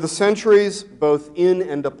 Over the centuries, both in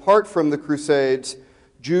and apart from the Crusades,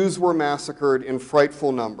 Jews were massacred in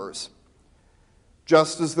frightful numbers.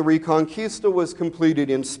 Just as the Reconquista was completed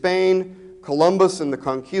in Spain, Columbus and the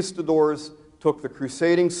conquistadors took the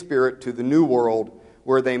crusading spirit to the New World,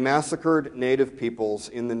 where they massacred native peoples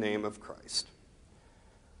in the name of Christ.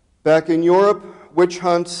 Back in Europe, witch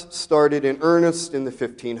hunts started in earnest in the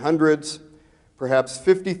 1500s. Perhaps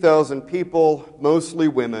 50,000 people, mostly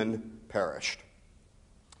women, perished.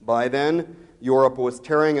 By then, Europe was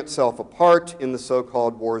tearing itself apart in the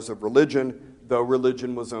so-called wars of religion, though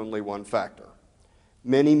religion was only one factor.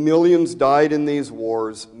 Many millions died in these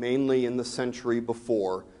wars, mainly in the century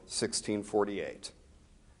before 1648.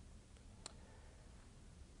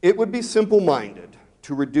 It would be simple-minded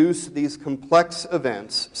to reduce these complex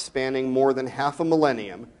events spanning more than half a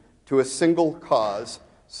millennium to a single cause,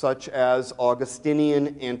 such as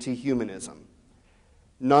Augustinian anti-humanism.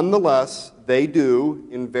 Nonetheless, they do,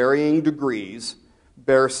 in varying degrees,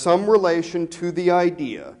 bear some relation to the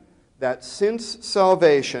idea that since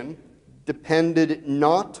salvation depended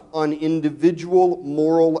not on individual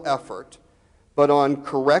moral effort, but on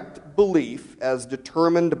correct belief as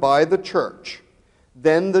determined by the Church,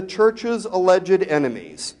 then the Church's alleged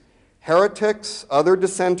enemies, heretics, other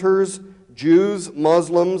dissenters, Jews,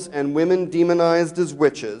 Muslims, and women demonized as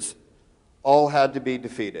witches, all had to be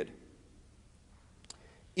defeated.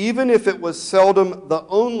 Even if it was seldom the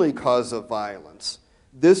only cause of violence,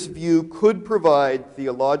 this view could provide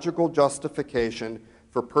theological justification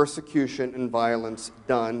for persecution and violence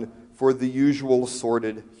done for the usual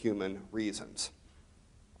sordid human reasons.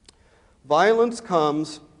 Violence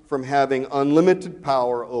comes from having unlimited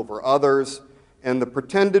power over others, and the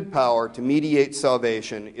pretended power to mediate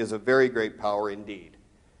salvation is a very great power indeed.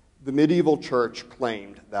 The medieval church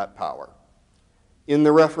claimed that power. In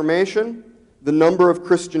the Reformation, the number of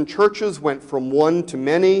Christian churches went from one to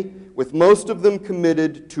many, with most of them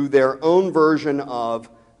committed to their own version of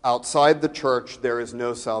outside the church there is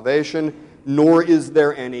no salvation, nor is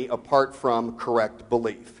there any apart from correct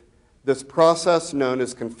belief. This process, known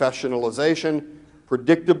as confessionalization,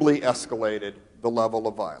 predictably escalated the level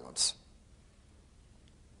of violence.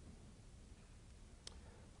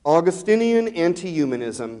 Augustinian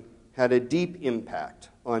anti-humanism had a deep impact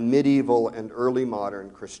on medieval and early modern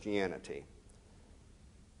Christianity.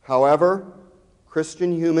 However,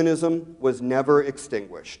 Christian humanism was never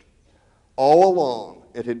extinguished. All along,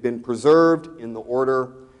 it had been preserved in the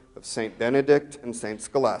order of St. Benedict and St.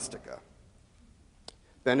 Scholastica.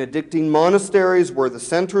 Benedictine monasteries were the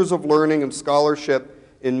centers of learning and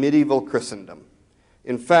scholarship in medieval Christendom.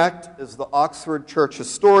 In fact, as the Oxford Church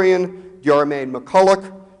historian Diarmaid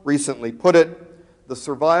MacCulloch recently put it, the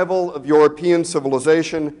survival of European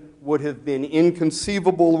civilization would have been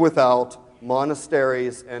inconceivable without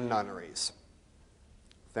monasteries and nunneries.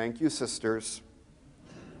 Thank you, sisters.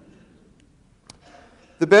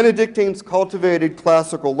 The Benedictines cultivated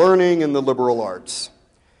classical learning and the liberal arts.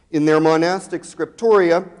 In their monastic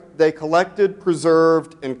scriptoria, they collected,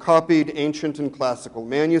 preserved, and copied ancient and classical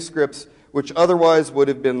manuscripts, which otherwise would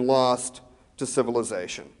have been lost to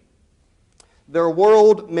civilization. Their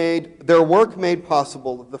work made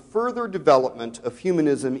possible the further development of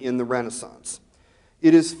humanism in the Renaissance.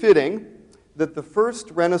 It is fitting that the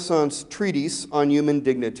first Renaissance treatise on human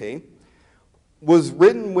dignity was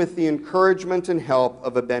written with the encouragement and help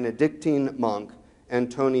of a Benedictine monk,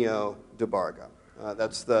 Antonio de Barga.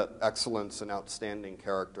 That's the excellence and outstanding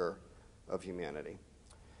character of humanity.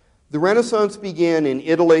 The Renaissance began in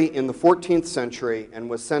Italy in the 14th century and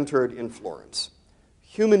was centered in Florence.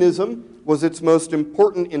 Humanism was its most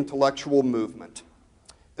important intellectual movement.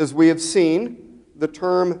 As we have seen, the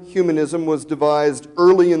term humanism was devised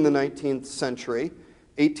early in the 19th century,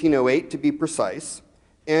 1808 to be precise,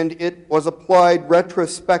 and it was applied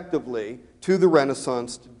retrospectively to the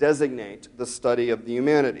Renaissance to designate the study of the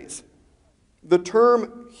humanities. The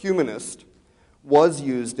term humanist was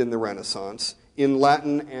used in the Renaissance in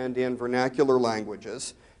Latin and in vernacular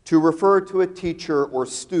languages to refer to a teacher or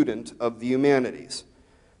student of the humanities.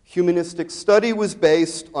 Humanistic study was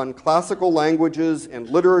based on classical languages and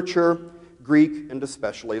literature, Greek and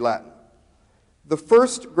especially Latin. The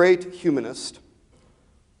first great humanists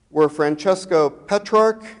were Francesco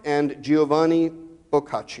Petrarch and Giovanni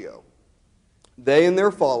Boccaccio. They and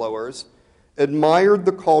their followers admired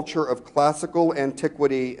the culture of classical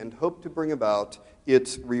antiquity and hoped to bring about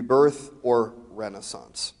its rebirth or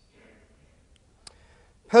renaissance.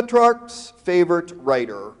 Petrarch's favorite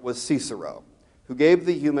writer was Cicero, who gave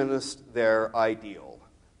the humanists their ideal,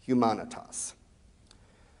 humanitas.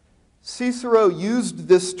 Cicero used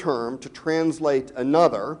this term to translate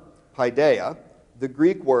another, paideia, the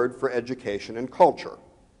Greek word for education and culture.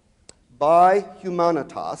 By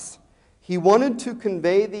humanitas, he wanted to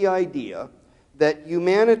convey the idea that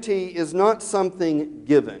humanity is not something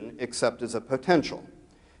given except as a potential.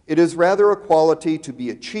 It is rather a quality to be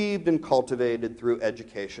achieved and cultivated through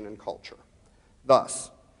education and culture. Thus,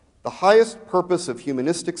 the highest purpose of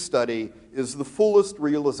humanistic study is the fullest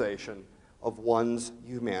realization of one's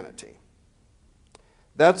humanity.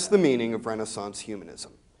 That's the meaning of Renaissance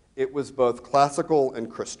humanism. It was both classical and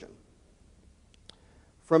Christian.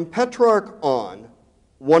 From Petrarch on,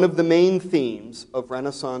 one of the main themes of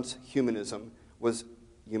Renaissance humanism was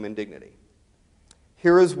human dignity.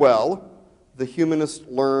 Here as well, the humanist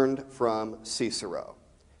learned from Cicero.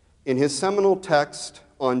 In his seminal text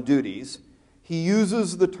on duties, he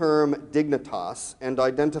uses the term dignitas and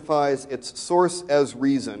identifies its source as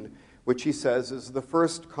reason, which he says is the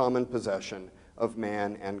first common possession of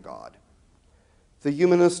man and God. The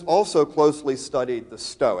humanist also closely studied the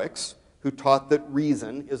Stoics, who taught that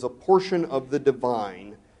reason is a portion of the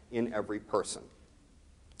divine in every person.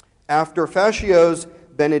 After Fascio's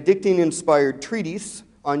Benedictine-inspired treatise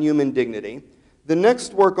on human dignity, the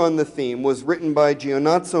next work on the theme was written by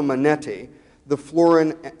Gionazzo Manetti, the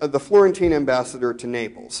Florentine ambassador to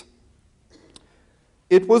Naples.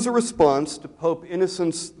 It was a response to Pope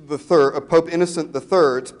Innocent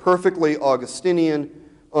III's perfectly Augustinian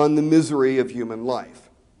on the misery of human life.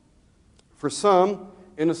 For some,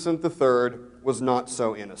 Innocent III was not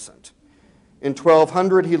so innocent. In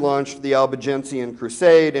 1200, he launched the Albigensian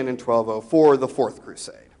Crusade, and in 1204, the Fourth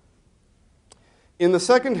Crusade. In the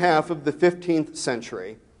second half of the 15th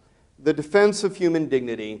century, the defense of human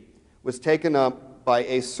dignity was taken up by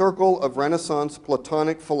a circle of Renaissance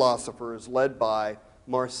Platonic philosophers led by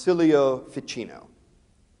Marsilio Ficino.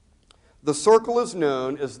 The circle is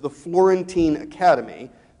known as the Florentine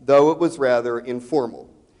Academy, though it was rather informal.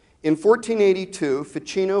 In 1482,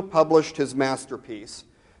 Ficino published his masterpiece,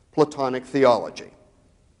 Platonic Theology.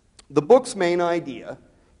 The book's main idea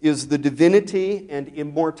is the divinity and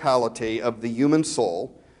immortality of the human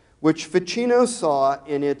soul, which Ficino saw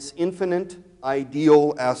in its infinite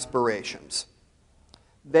ideal aspirations.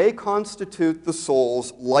 They constitute the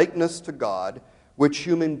soul's likeness to God, which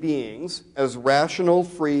human beings, as rational,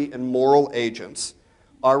 free, and moral agents,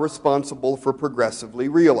 are responsible for progressively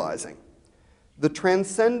realizing. The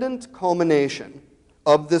transcendent culmination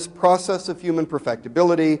of this process of human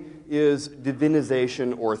perfectibility is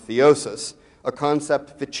divinization or theosis, a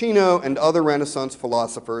concept Ficino and other Renaissance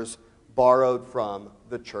philosophers borrowed from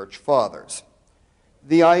the Church Fathers.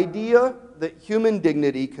 The idea that human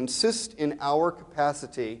dignity consists in our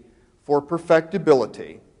capacity for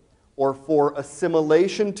perfectibility or for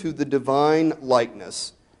assimilation to the divine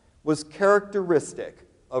likeness was characteristic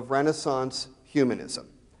of Renaissance humanism.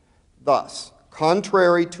 Thus,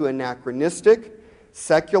 contrary to anachronistic,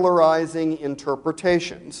 secularizing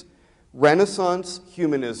interpretations, Renaissance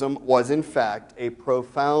humanism was in fact a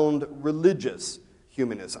profound religious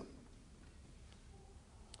humanism.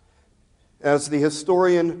 As the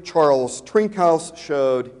historian Charles Trinkhaus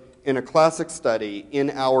showed in a classic study, In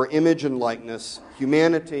Our Image and Likeness,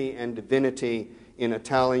 Humanity and Divinity in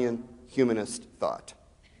Italian Humanist Thought.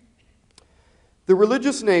 The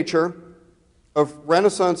religious nature of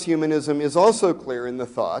Renaissance humanism is also clear in the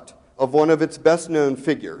thought of one of its best-known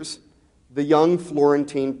figures, the young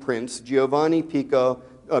Florentine prince Giovanni Pico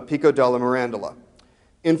della Mirandola.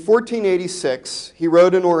 In 1486, he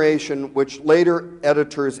wrote an oration which later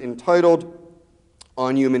editors entitled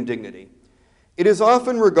On Human Dignity. It is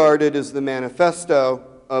often regarded as the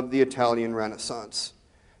manifesto of the Italian Renaissance.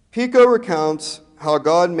 Pico recounts how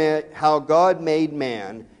God made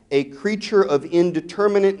man a creature of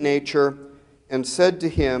indeterminate nature and said to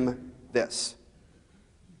him this: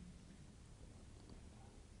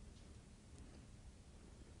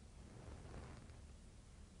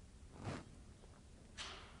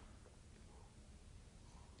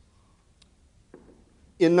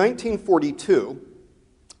 In 1942,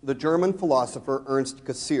 the German philosopher Ernst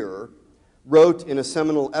Cassirer wrote in a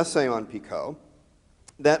seminal essay on Pico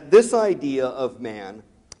that this idea of man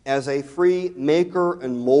as a free maker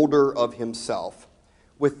and molder of himself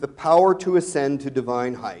with the power to ascend to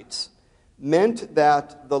divine heights meant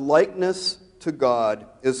that the likeness to God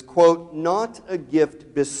is, quote, not a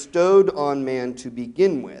gift bestowed on man to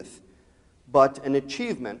begin with, but an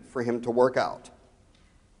achievement for him to work out.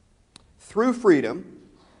 Through freedom,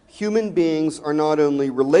 human beings are not only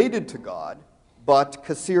related to God, but,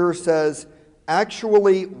 Cassirer says,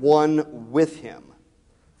 actually one with him.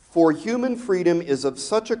 For human freedom is of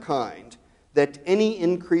such a kind that any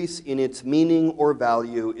increase in its meaning or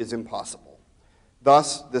value is impossible.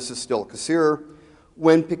 Thus, this is still Cassirer,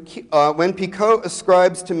 when Pico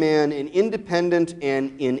ascribes to man an independent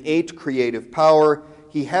and innate creative power,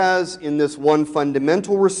 he has, in this one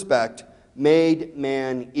fundamental respect, made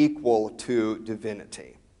man equal to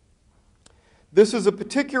divinity. This is a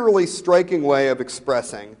particularly striking way of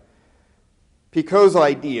expressing Pico's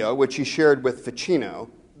idea, which he shared with Ficino,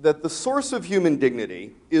 that the source of human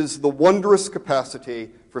dignity is the wondrous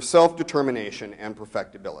capacity for self-determination and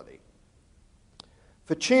perfectibility.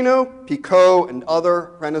 Ficino, Pico, and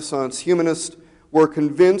other Renaissance humanists were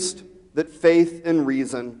convinced that faith and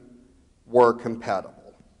reason were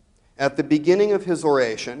compatible. At the beginning of his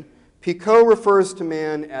oration, Pico refers to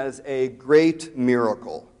man as a great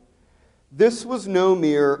miracle. This was no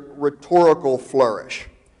mere rhetorical flourish.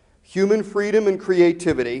 Human freedom and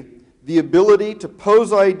creativity, the ability to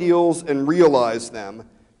pose ideals and realize them,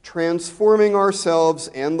 transforming ourselves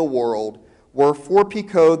and the world, were for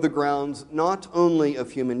Pico the grounds not only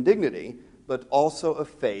of human dignity, but also of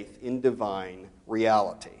faith in divine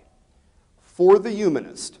reality. For the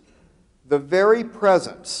humanist, the very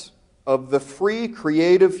presence of the free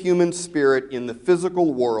creative human spirit in the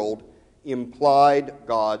physical world implied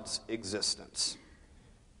God's existence.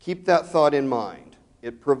 Keep that thought in mind.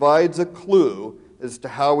 It provides a clue as to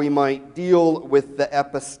how we might deal with the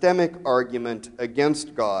epistemic argument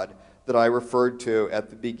against God that I referred to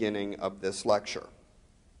at the beginning of this lecture.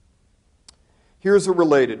 Here's a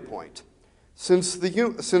related point. Since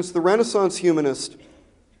the Renaissance humanists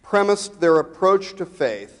premised their approach to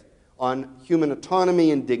faith on human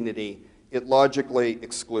autonomy and dignity, it logically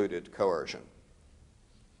excluded coercion.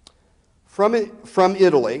 From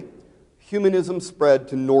Italy, humanism spread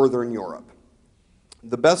to Northern Europe.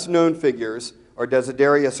 The best-known figures are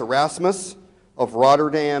Desiderius Erasmus of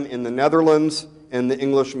Rotterdam in the Netherlands and the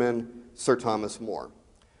Englishman Sir Thomas More.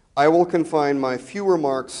 I will confine my few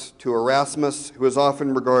remarks to Erasmus, who is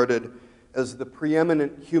often regarded as the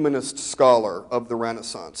preeminent humanist scholar of the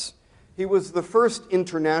Renaissance. He was the first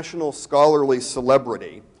international scholarly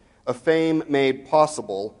celebrity, a fame made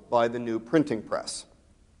possible by the new printing press.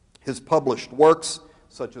 His published works,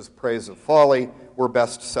 such as Praise of Folly, were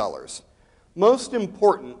bestsellers. Most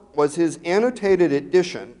important was his annotated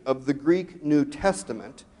edition of the Greek New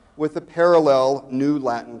Testament with a parallel New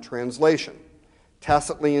Latin translation,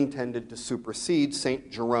 tacitly intended to supersede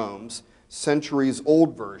St. Jerome's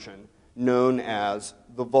centuries-old version known as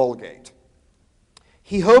the Vulgate.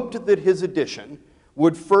 He hoped that his edition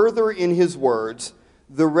would further, in his words,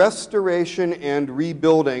 the restoration and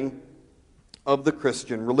rebuilding of the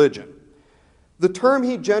Christian religion. The term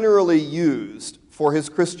he generally used for his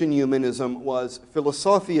Christian humanism was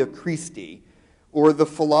Philosophia Christi, or the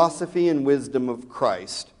philosophy and wisdom of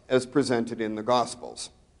Christ, as presented in the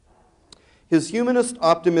Gospels. His humanist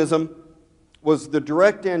optimism was the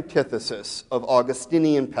direct antithesis of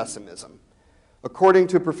Augustinian pessimism. According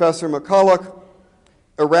to Professor McCulloch,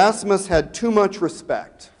 Erasmus had too much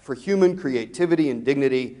respect for human creativity and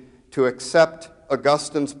dignity to accept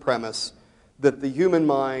Augustine's premise that the human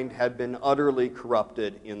mind had been utterly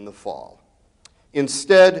corrupted in the fall.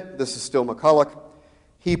 Instead, this is still McCulloch,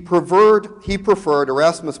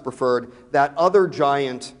 Erasmus preferred that other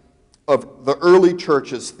giant of the early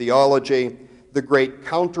church's theology, the great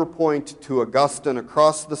counterpoint to Augustine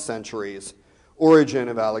across the centuries, Origen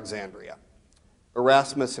of Alexandria.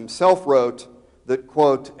 Erasmus himself wrote that,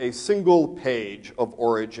 quote, a single page of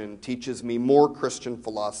Origen teaches me more Christian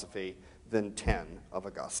philosophy than 10 of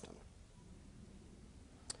Augustine.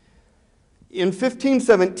 In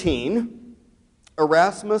 1517,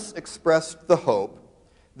 Erasmus expressed the hope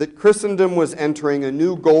that Christendom was entering a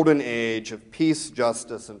new golden age of peace,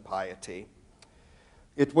 justice, and piety.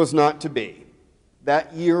 It was not to be.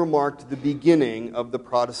 That year marked the beginning of the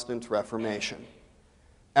Protestant Reformation.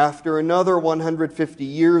 After another 150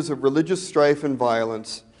 years of religious strife and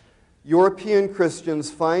violence, European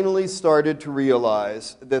Christians finally started to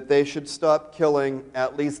realize that they should stop killing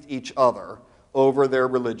at least each other over their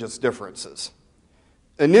religious differences.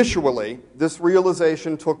 Initially, this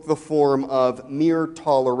realization took the form of mere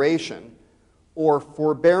toleration or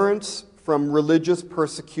forbearance from religious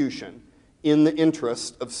persecution in the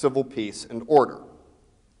interest of civil peace and order.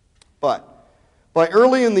 But by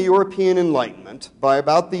early in the European Enlightenment, by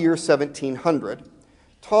about the year 1700,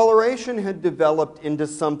 toleration had developed into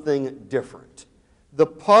something different, the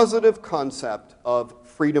positive concept of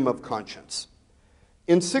freedom of conscience.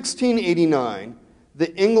 In 1689,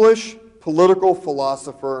 the English political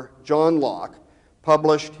philosopher John Locke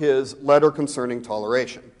published his Letter Concerning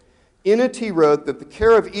Toleration. In it, he wrote that the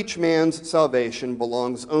care of each man's salvation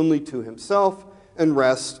belongs only to himself and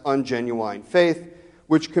rests on genuine faith,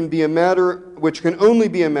 which can only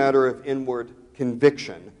be a matter of inward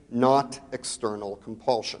conviction, not external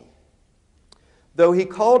compulsion. Though he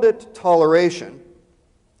called it toleration,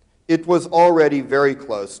 it was already very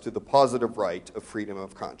close to the positive right of freedom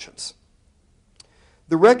of conscience.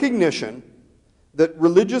 The recognition that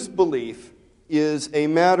religious belief is a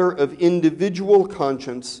matter of individual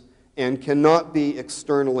conscience and cannot be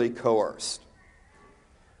externally coerced.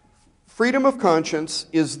 Freedom of conscience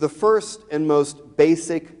is the first and most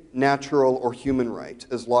basic natural or human right,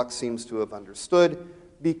 as Locke seems to have understood,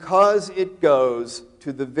 because it goes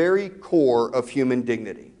to the very core of human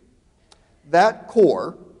dignity. That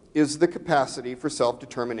core is the capacity for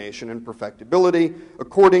self-determination and perfectibility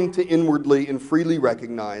according to inwardly and freely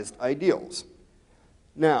recognized ideals.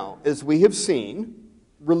 Now, as we have seen,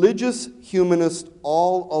 religious humanists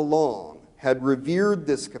all along had revered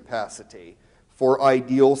this capacity for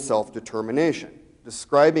ideal self-determination,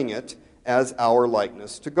 describing it as our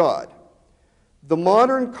likeness to God. The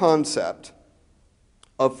modern concept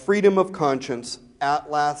of freedom of conscience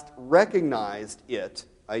at last recognized it,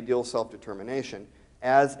 ideal self-determination,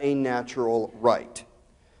 as a natural right.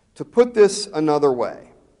 To put this another way,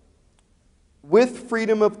 with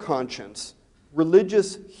freedom of conscience,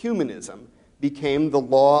 religious humanism became the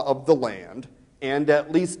law of the land and,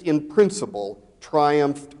 at least in principle,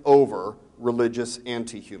 triumphed over religious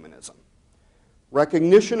anti-humanism.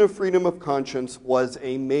 Recognition of freedom of conscience was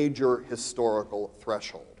a major historical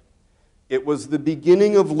threshold. It was the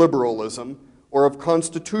beginning of liberalism, or of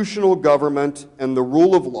constitutional government and the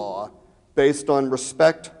rule of law based on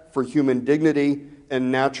respect for human dignity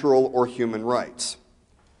and natural or human rights.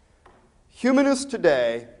 Humanists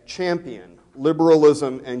today champion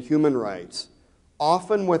liberalism and human rights,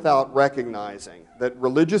 often without recognizing that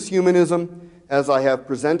religious humanism, as I have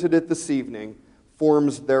presented it this evening,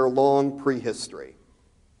 forms their long prehistory.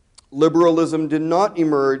 Liberalism did not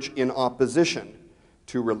emerge in opposition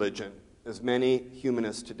to religion, as many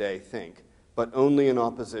humanists today think, but only in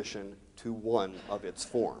opposition to one of its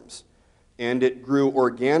forms. And it grew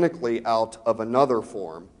organically out of another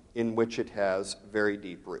form in which it has very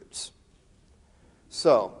deep roots.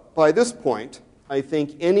 So, by this point, I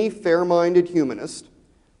think any fair-minded humanist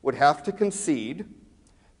would have to concede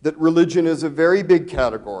that religion is a very big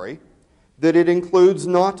category, that it includes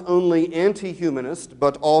not only anti-humanist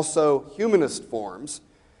but also humanist forms,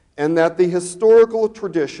 and that the historical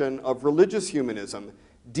tradition of religious humanism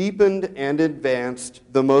deepened and advanced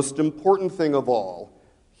the most important thing of all,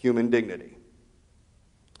 human dignity.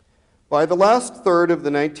 By the last third of the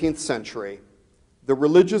 19th century, the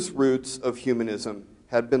religious roots of humanism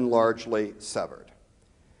had been largely severed.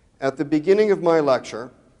 At the beginning of my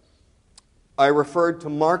lecture, I referred to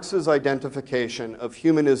Marx's identification of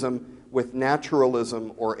humanism with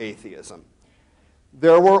naturalism or atheism.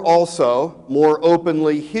 There were also more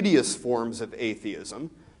openly hideous forms of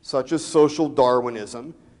atheism, such as social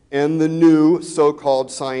Darwinism and the new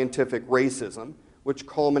so-called scientific racism, which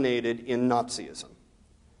culminated in Nazism.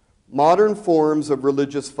 Modern forms of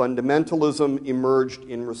religious fundamentalism emerged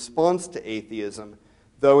in response to atheism,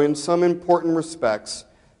 though in some important respects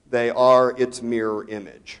they are its mirror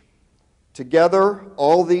image. Together,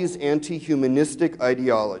 all these anti-humanistic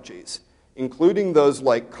ideologies, including those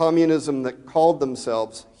like communism that called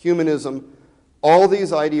themselves humanism, all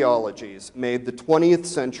these ideologies made the 20th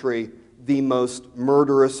century the most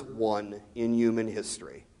murderous one in human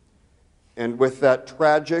history. And with that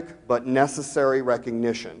tragic but necessary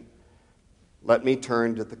recognition, let me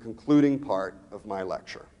turn to the concluding part of my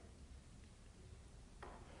lecture.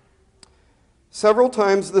 Several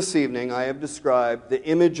times this evening, I have described the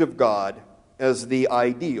image of God as the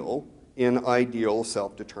ideal in ideal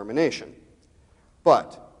self-determination.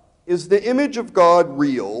 But is the image of God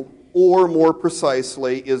real, or more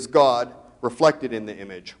precisely, is God reflected in the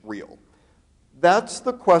image real? That's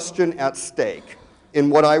the question at stake in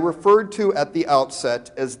what I referred to at the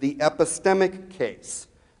outset as the epistemic case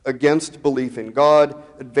against belief in God,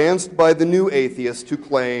 advanced by the new atheists who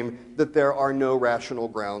claim that there are no rational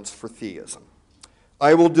grounds for theism.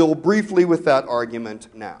 I will deal briefly with that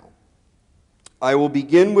argument now. I will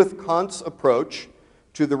begin with Kant's approach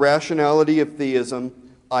to the rationality of theism.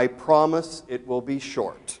 I promise it will be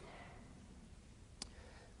short.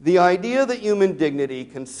 The idea that human dignity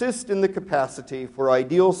consists in the capacity for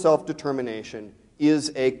ideal self-determination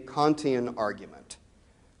is a Kantian argument.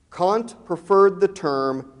 Kant preferred the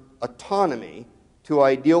term autonomy to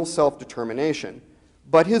ideal self-determination,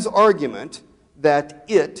 but his argument that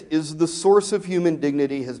it is the source of human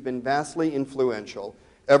dignity has been vastly influential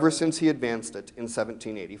ever since he advanced it in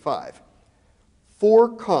 1785.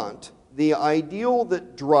 For Kant, the ideal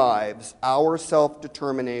that drives our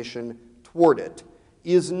self-determination toward it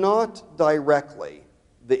is not directly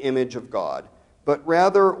the image of God, but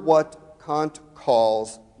rather what Kant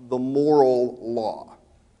calls the moral law.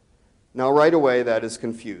 Now, right away, that is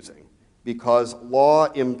confusing, because law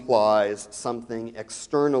implies something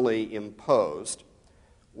externally imposed,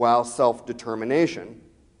 while self-determination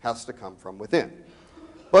has to come from within.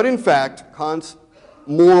 But in fact, Kant's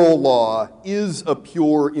moral law is a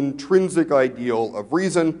pure intrinsic ideal of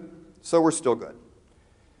reason, so we're still good.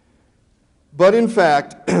 But in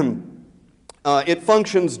fact, it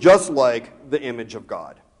functions just like the image of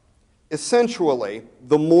God. Essentially,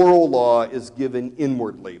 the moral law is given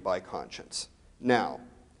inwardly by conscience. Now,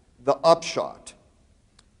 the upshot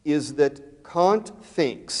is that Kant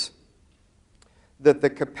thinks that the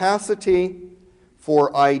capacity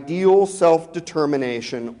for ideal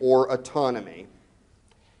self-determination or autonomy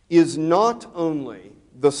is not only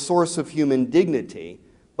the source of human dignity,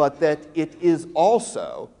 but that it is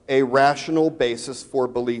also a rational basis for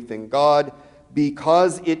belief in God,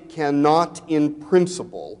 because it cannot, in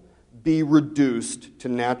principle, be reduced to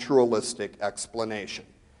naturalistic explanation.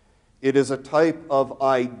 It is a type of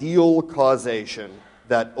ideal causation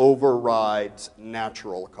that overrides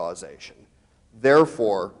natural causation.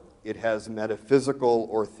 Therefore, it has metaphysical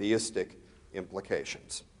or theistic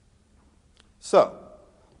implications. So,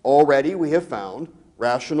 already we have found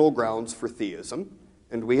rational grounds for theism,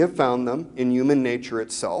 and we have found them in human nature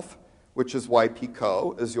itself, which is why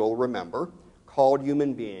Pico, as you'll remember, called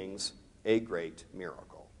human beings a great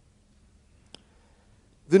miracle.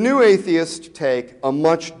 The new atheists take a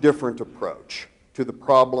much different approach to the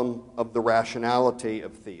problem of the rationality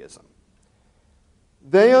of theism.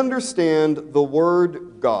 They understand the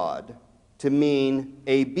word God to mean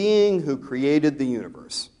a being who created the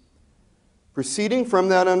universe. Proceeding from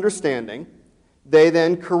that understanding, they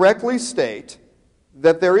then correctly state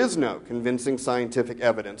that there is no convincing scientific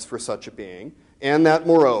evidence for such a being, and that,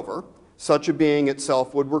 moreover, such a being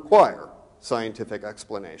itself would require scientific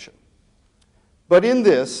explanation. But in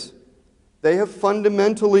this, they have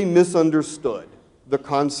fundamentally misunderstood the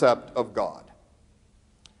concept of God.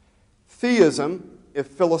 Theism, if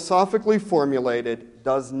philosophically formulated,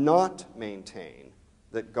 does not maintain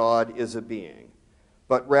that God is a being,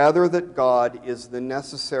 but rather that God is the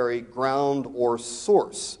necessary ground or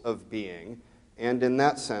source of being, and in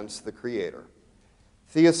that sense, the creator.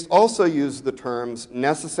 Theists also use the terms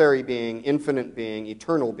necessary being, infinite being,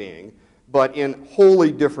 eternal being, but in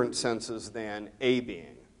wholly different senses than a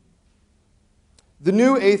being. The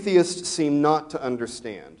new atheists seem not to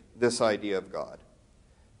understand this idea of God.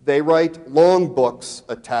 They write long books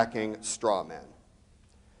attacking straw men.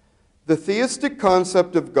 The theistic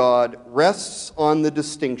concept of God rests on the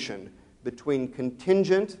distinction between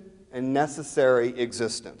contingent and necessary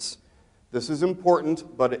existence. This is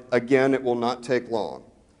important, but again, it will not take long.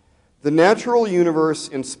 The natural universe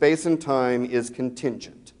in space and time is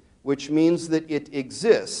contingent, which means that it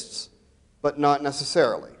exists, but not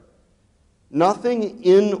necessarily. Nothing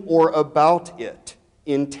in or about it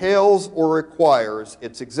entails or requires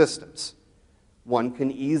its existence. One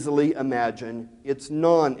can easily imagine its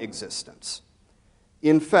non-existence.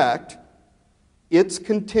 In fact, its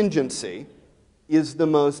contingency is the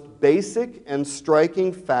most basic and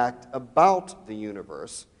striking fact about the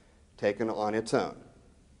universe taken on its own.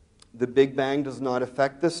 The Big Bang does not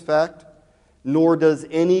affect this fact, nor does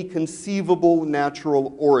any conceivable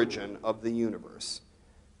natural origin of the universe.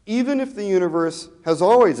 Even if the universe has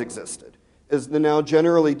always existed, as the now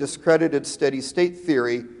generally discredited steady-state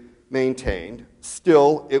theory maintained,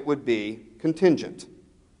 still it would be contingent.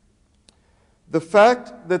 The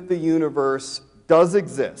fact that the universe does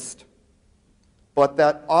exist, but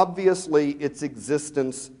that obviously its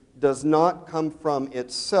existence does not come from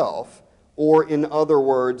itself, or in other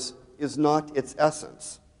words, is not its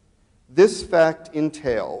essence. This fact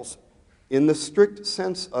entails, in the strict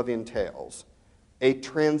sense of entails, a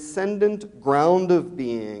transcendent ground of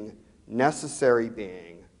being, necessary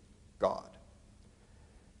being, God.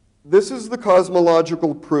 This is the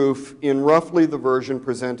cosmological proof in roughly the version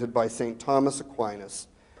presented by St. Thomas Aquinas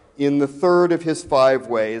in the third of his 5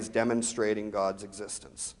 ways demonstrating God's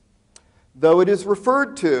existence. Though it is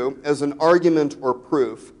referred to as an argument or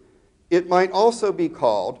proof, it might also be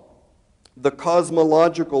called the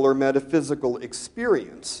cosmological or metaphysical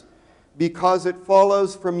experience because it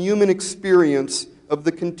follows from human experience of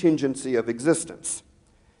the contingency of existence.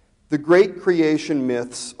 The great creation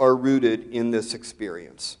myths are rooted in this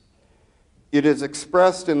experience. It is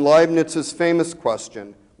expressed in Leibniz's famous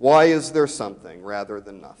question, why is there something rather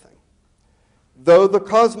than nothing? Though the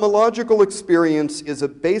cosmological experience is a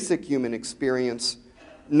basic human experience,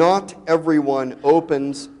 not everyone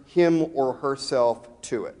opens him or herself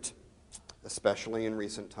to it, especially in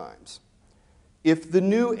recent times. If the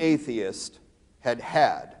new atheist had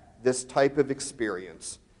had this type of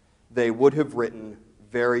experience, they would have written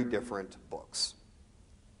very different books.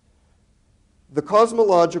 The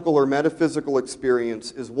cosmological or metaphysical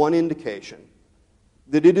experience is one indication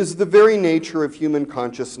that it is the very nature of human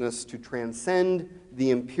consciousness to transcend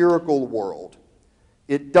the empirical world.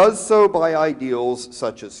 It does so by ideals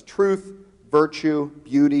such as truth, virtue,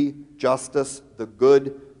 beauty, justice, the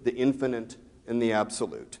good, the infinite, and the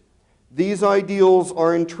absolute. These ideals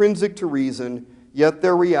are intrinsic to reason, yet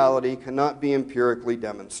their reality cannot be empirically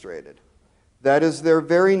demonstrated. That is their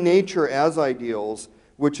very nature as ideals,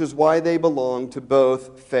 which is why they belong to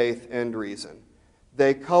both faith and reason.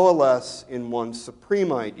 They coalesce in one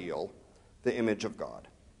supreme ideal, the image of God.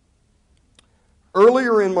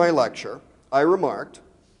 Earlier in my lecture, I remarked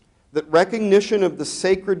that recognition of the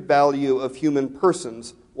sacred value of human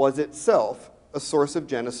persons was itself a source of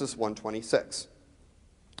Genesis 1:26.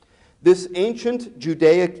 This ancient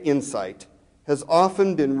Judaic insight has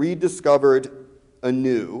often been rediscovered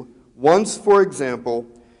anew, once, for example,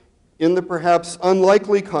 in the perhaps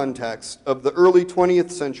unlikely context of the early 20th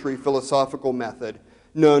century philosophical method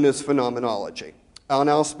known as phenomenology. I'll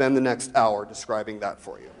now spend the next hour describing that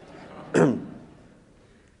for you.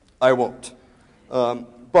 I won't.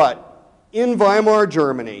 But in Weimar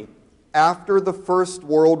Germany, after the First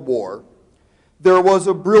World War, there was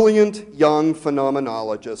a brilliant young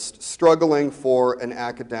phenomenologist struggling for an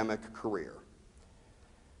academic career.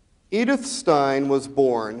 Edith Stein was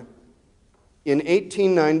born in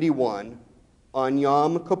 1891 on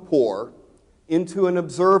Yom Kippur into an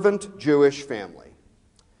observant Jewish family.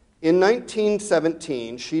 In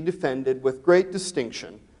 1917, she defended with great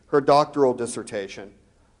distinction her doctoral dissertation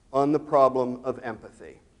on the problem of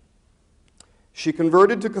empathy. She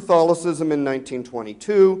converted to Catholicism in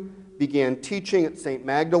 1922, began teaching at St.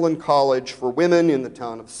 Magdalene College for Women in the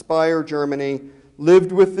town of Speyer, Germany,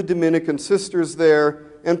 lived with the Dominican sisters there,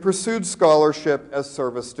 and pursued scholarship as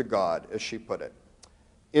service to God, as she put it.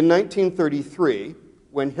 In 1933,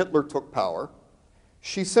 when Hitler took power,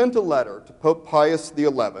 she sent a letter to Pope Pius XI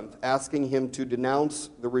asking him to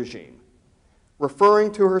denounce the regime,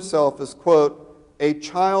 referring to herself as, quote, a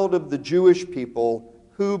child of the Jewish people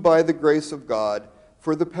who, by the grace of God,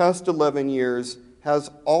 for the past 11 years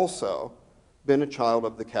has also been a child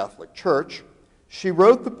of the Catholic Church. She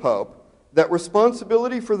wrote the Pope that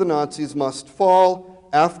responsibility for the Nazis must fall,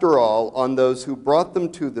 after all, on those who brought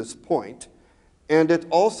them to this point, and it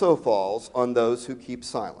also falls on those who keep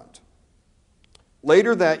silent.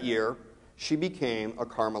 Later that year, she became a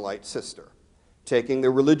Carmelite sister, taking the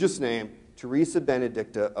religious name Teresa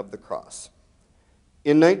Benedicta of the Cross.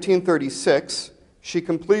 In 1936, she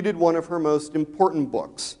completed one of her most important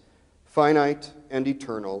books, Finite and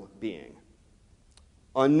Eternal Being.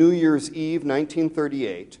 On New Year's Eve,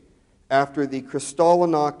 1938, after the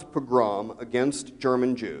Kristallnacht pogrom against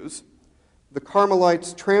German Jews, the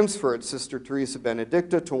Carmelites transferred Sister Teresa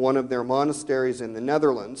Benedicta to one of their monasteries in the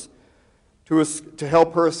Netherlands to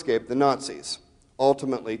help her escape the Nazis,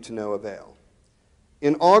 ultimately to no avail.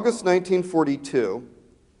 In August 1942,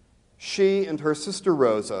 she and her sister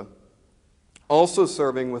Rosa, also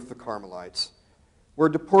serving with the Carmelites, were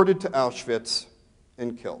deported to Auschwitz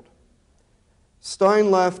and killed. Stein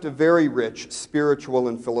left a very rich spiritual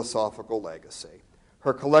and philosophical legacy,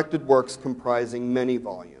 her collected works comprising many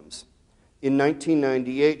volumes. In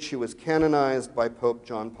 1998, she was canonized by Pope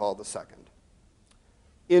John Paul II.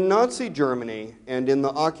 In Nazi Germany and in the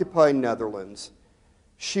occupied Netherlands,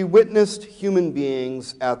 she witnessed human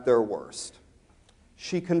beings at their worst.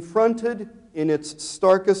 She confronted in its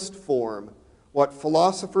starkest form what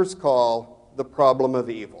philosophers call the problem of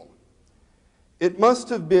evil. It must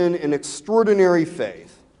have been an extraordinary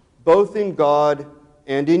faith, both in God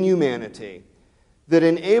and in humanity, that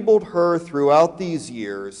enabled her throughout these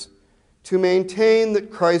years to maintain that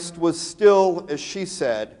Christ was still, as she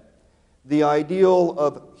said, the ideal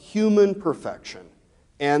of human perfection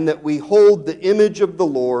and that we hold the image of the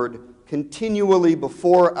Lord continually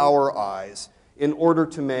before our eyes in order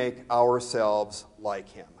to make ourselves like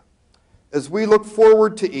him. As we look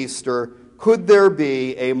forward to Easter, could there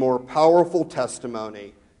be a more powerful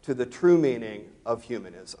testimony to the true meaning of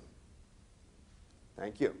humanism?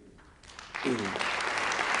 Thank you.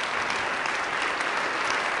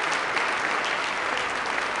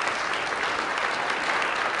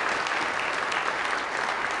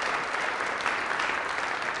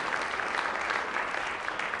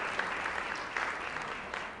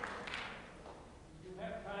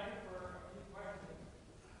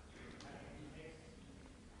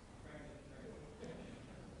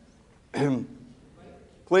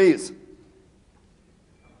 Please.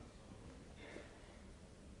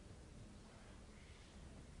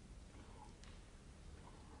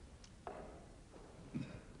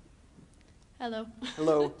 Hello.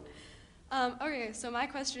 Hello. Okay, so my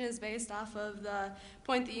question is based off of the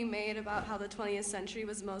point that you made about how the 20th century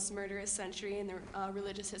was the most murderous century in the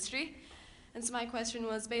religious history. And so my question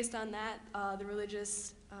was based on that, the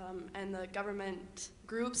religious and the government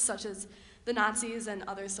groups, such as the Nazis and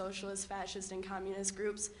other socialist, fascist, and communist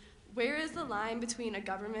groups, where is the line between a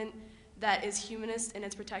government that is humanist in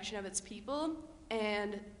its protection of its people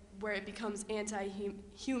and where it becomes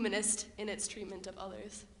anti-humanist in its treatment of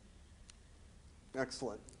others?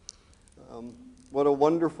 Excellent. What a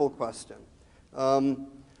wonderful question.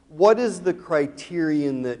 What is the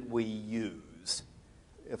criterion that we use,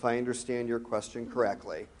 if I understand your question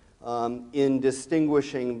correctly, in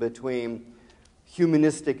distinguishing between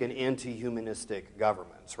humanistic and anti-humanistic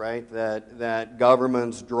governments, right? That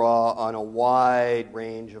governments draw on a wide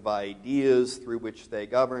range of ideas through which they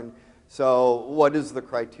govern. So what is the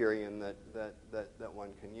criterion that one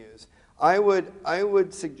can use? I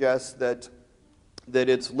would suggest that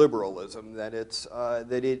it's liberalism, that it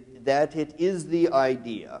is the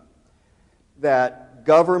idea that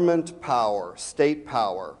government power, state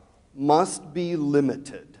power, must be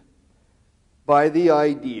limited by the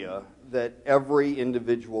idea that every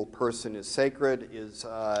individual person is sacred, is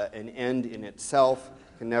an end in itself,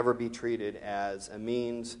 can never be treated as a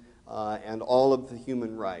means, and all of the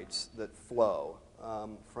human rights that flow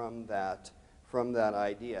from that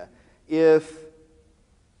idea. If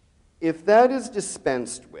that is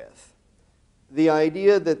dispensed with, the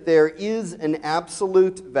idea that there is an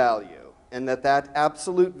absolute value, and that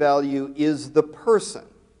absolute value is the person,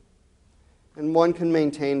 and one can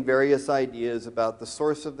maintain various ideas about the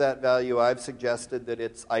source of that value. I've suggested that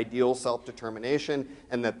it's ideal self-determination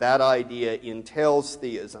and that idea entails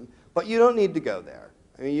theism. But you don't need to go there.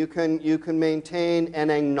 I mean, you can maintain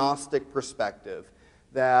an agnostic perspective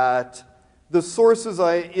that the source is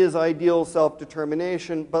ideal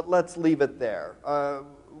self-determination, but let's leave it there.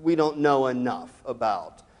 We don't know enough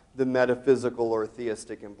about the metaphysical or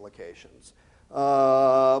theistic implications.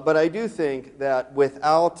 But I do think that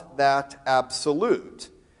without that absolute,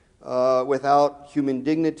 without human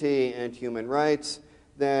dignity and human rights,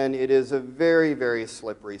 then it is a very, very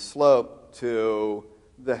slippery slope to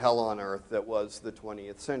the hell on earth that was the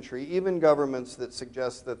 20th century. Even governments that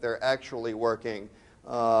suggest that they're actually working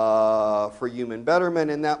for human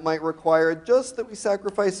betterment, and that might require just that we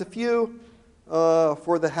sacrifice a few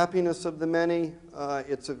for the happiness of the many,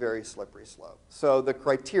 it's a very slippery slope. So the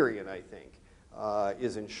criterion, I think,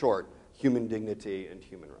 is, in short, human dignity and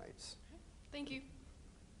human rights. Thank you.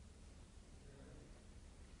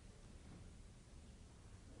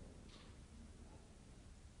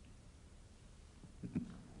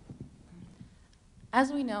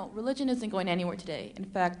 As we know, religion isn't going anywhere today. In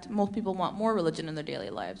fact, most people want more religion in their daily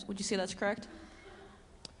lives. Would you say that's correct?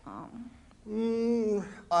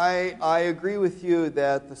 I agree with you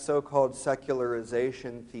that the so-called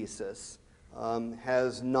secularization thesis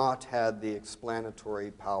has not had the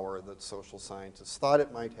explanatory power that social scientists thought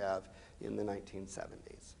it might have in the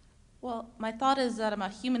 1970s. Well, my thought is that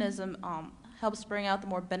humanism helps bring out the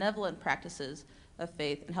more benevolent practices of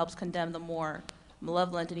faith and helps condemn the more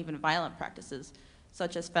malevolent and even violent practices,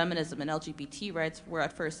 such as feminism and LGBT rights were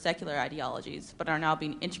at first secular ideologies, but are now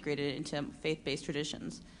being integrated into faith-based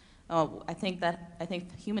traditions. I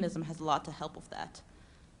think humanism has a lot to help with that.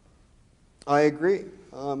 I agree,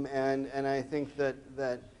 and I think that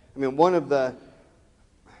I mean one of the,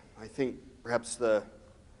 I think perhaps the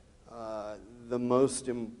most,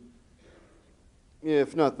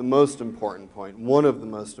 if not the most important point, one of the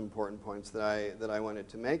most important points that I wanted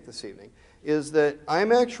to make this evening is that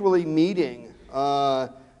I'm actually meeting the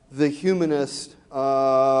humanist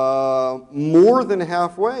more than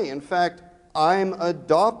halfway. In fact, I'm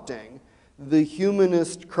adopting the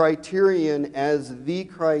humanist criterion as the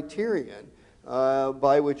criterion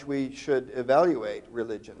by which we should evaluate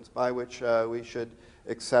religions, by which we should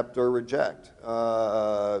accept or reject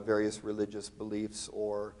various religious beliefs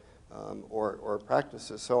or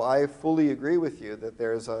practices. So I fully agree with you that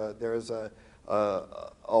there's a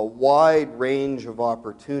wide range of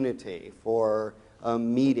opportunity for a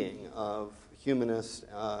meeting of humanists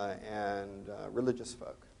and religious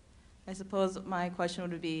folk. I suppose my question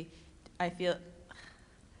would be, I think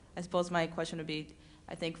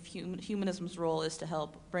humanism's role is to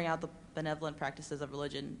help bring out the benevolent practices of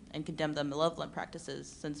religion and condemn the malevolent practices,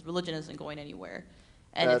 since religion isn't going anywhere.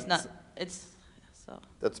 And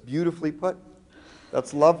That's beautifully put.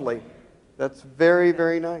 That's lovely. That's very,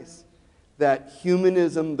 very nice. That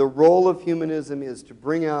humanism, the role of humanism is to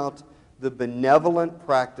bring out the benevolent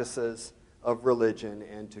practices of religion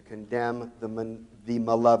and to condemn the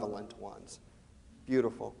malevolent ones.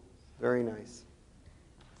 Beautiful. Very nice.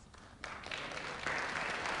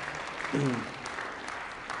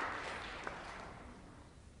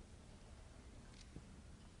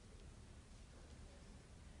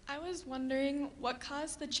 I was wondering what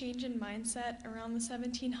caused the change in mindset around the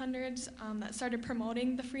 1700s that started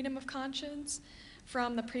promoting the freedom of conscience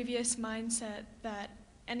from the previous mindset that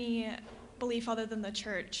any belief other than the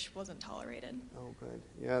church wasn't tolerated. Oh, good.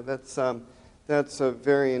 Yeah, that's a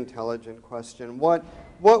very intelligent question. What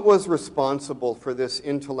was responsible for this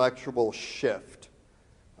intellectual shift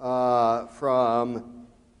from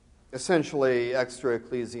essentially extra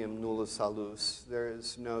ecclesiam nulla salus? There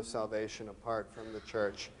is no salvation apart from the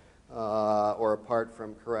church or apart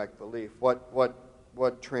from correct belief.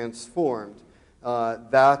 What transformed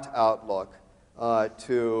that outlook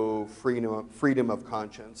to freedom of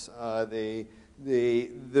conscience? The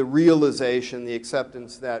realization, the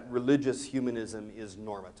acceptance that religious humanism is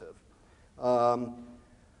normative.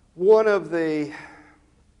 One of the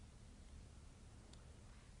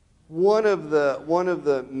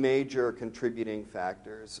major contributing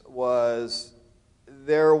factors was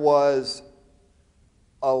there was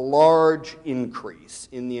a large increase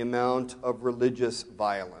in the amount of religious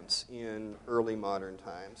violence in early modern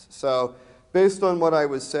times. So, based on what I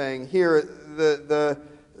was saying here, the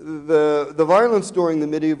violence during the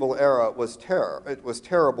medieval era was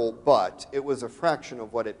terrible, but it was a fraction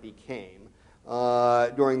of what it became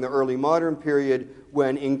during the early modern period,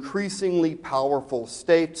 when increasingly powerful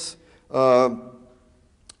states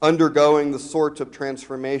undergoing the sort of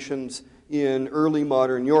transformations in early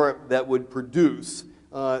modern Europe that would produce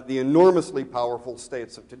the enormously powerful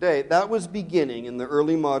states of today. That was beginning in the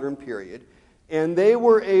early modern period. And they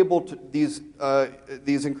were able to, these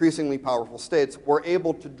increasingly powerful states were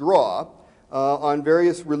able to draw on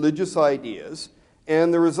various religious ideas,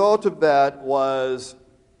 and the result of that was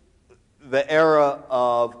the era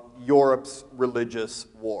of Europe's religious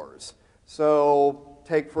wars. So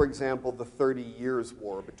take, for example, the 30 Years'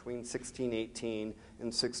 War between 1618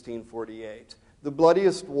 and 1648, the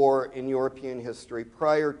bloodiest war in European history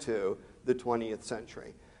prior to the 20th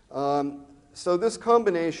century. So this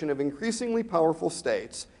combination of increasingly powerful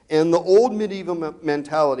states and the old medieval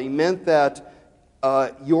mentality meant that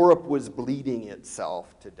Europe was bleeding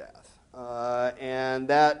itself to death. And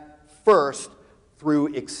that first,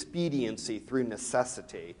 through expediency, through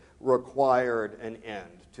necessity, required an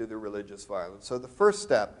end to the religious violence. So the first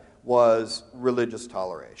step was religious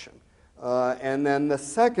toleration. And then the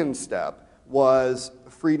second step was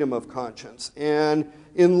freedom of conscience. And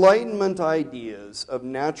Enlightenment ideas of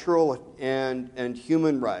natural and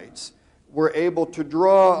human rights were able to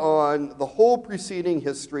draw on the whole preceding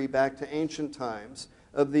history back to ancient times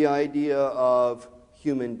of the idea of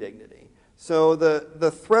human dignity. So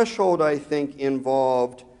the threshold, I think,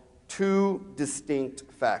 involved two distinct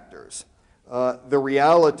factors. The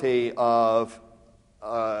reality of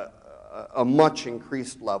a much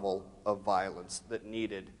increased level of violence that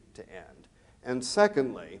needed to end. And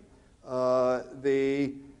secondly,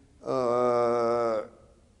 the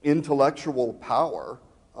intellectual power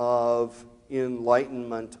of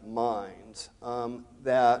Enlightenment minds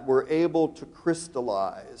that were able to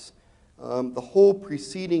crystallize the whole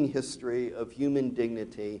preceding history of human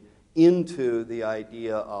dignity into the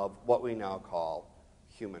idea of what we now call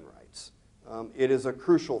human rights. It is a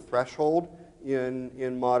crucial threshold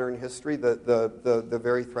in modern history, the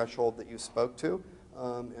very threshold that you spoke to.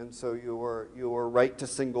 And so you were right to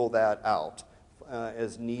single that out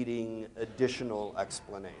as needing additional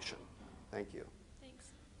explanation. Thank you. Thanks.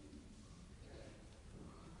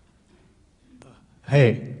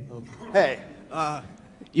 Hey. Hey.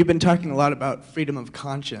 You've been talking a lot about freedom of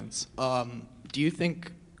conscience. Do you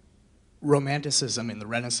think Romanticism in the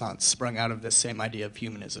Renaissance sprung out of this same idea of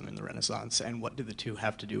humanism in the Renaissance, and what do the two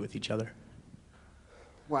have to do with each other?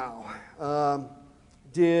 Wow.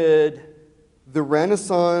 Did the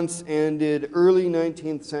Renaissance and did early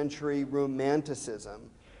 19th century Romanticism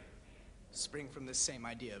spring from the same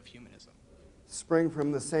idea of humanism? Spring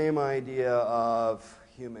from the same idea of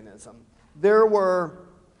humanism. There were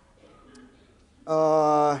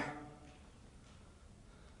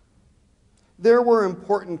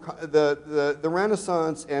important, the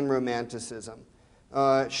Renaissance and Romanticism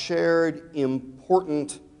shared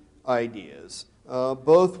important ideas.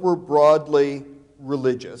 Both were broadly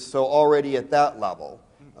religious, so already at that level,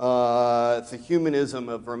 the humanism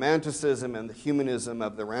of Romanticism and the humanism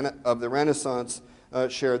of the Renaissance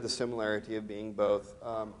shared the similarity of being both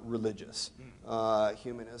religious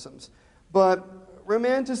humanisms. But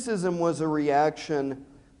Romanticism was a reaction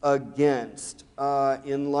against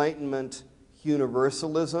Enlightenment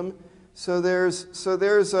universalism. So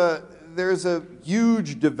there's a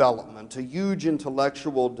huge development, a huge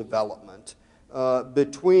intellectual development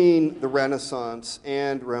between the Renaissance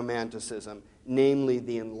and Romanticism, namely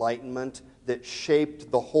the Enlightenment that shaped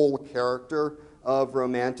the whole character of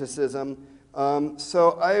Romanticism.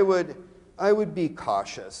 So I would be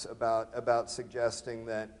cautious about suggesting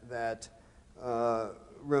that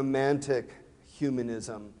Romantic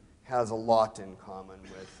humanism has a lot in common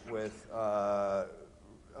with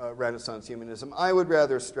Renaissance humanism. I would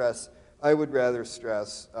rather stress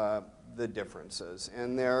the differences,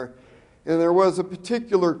 and there was a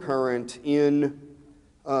particular current in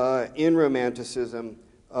Romanticism.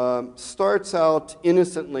 Starts out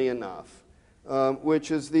innocently enough,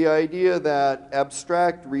 which is the idea that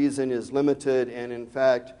abstract reason is limited, and in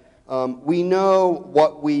fact, we know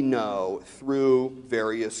what we know through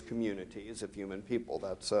various communities of human people.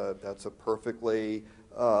 That's a perfectly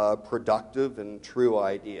productive and true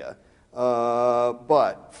idea.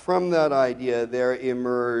 But from that idea, there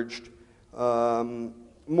emerged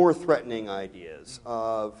more threatening ideas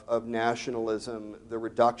of nationalism, the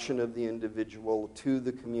reduction of the individual to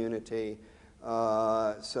the community.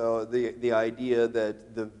 So the idea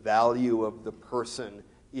that the value of the person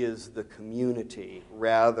is the community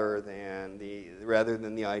rather than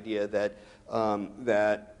the idea that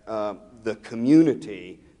the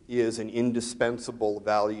community is an indispensable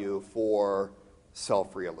value for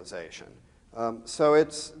self-realization. So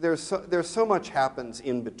there's so much happens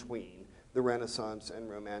in between the Renaissance and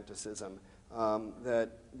Romanticism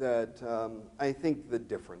that I think the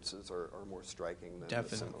differences are more striking than Definitely.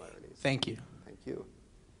 the similarities. Thank you. Thank you.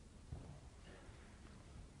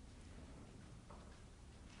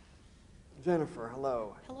 Jennifer,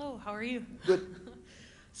 hello. Hello, how are you? Good.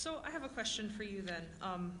 So I have a question for you then.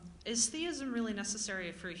 Is theism really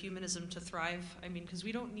necessary for humanism to thrive? I mean, because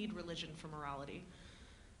we don't need religion for morality.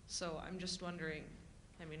 So I'm just wondering,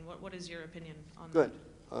 I mean, what is your opinion on Good. that?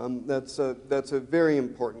 That's a very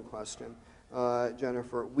important question,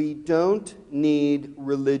 Jennifer. We don't need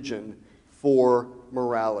religion for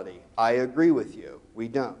morality. I agree with you. We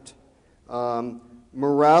don't.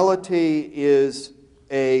 Morality is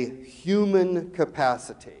a human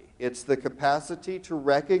capacity. It's the capacity to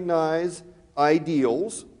recognize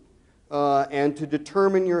ideals and to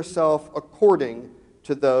determine yourself according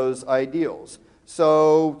to those ideals.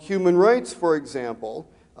 So human rights, for example,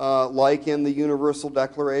 like in the Universal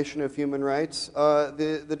Declaration of Human Rights,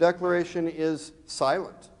 the Declaration is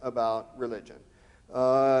silent about religion.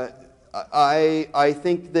 I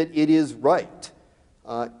think that it is right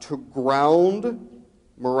to ground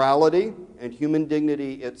morality and human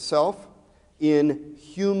dignity itself in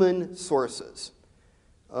human sources.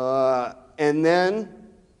 And then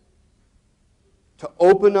to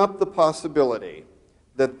open up the possibility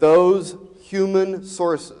that those human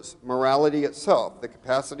sources, morality itself, the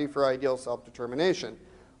capacity for ideal self-determination,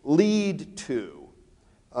 lead to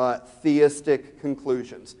theistic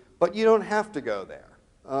conclusions. But you don't have to go there.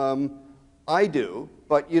 I do,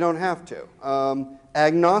 but you don't have to.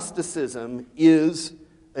 Agnosticism is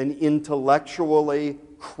an intellectually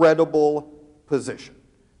credible position.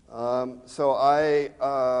 So I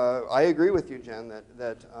agree with you, Jen,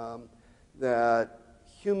 that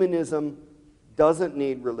humanism doesn't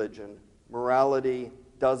need religion, morality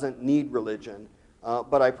doesn't need religion,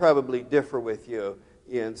 but I probably differ with you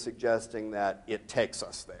in suggesting that it takes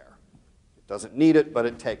us there. It doesn't need it, but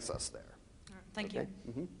it takes us there. All right, thank Okay? you.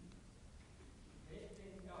 Mm-hmm.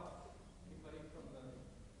 Anything else? Anybody from the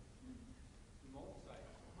remote site?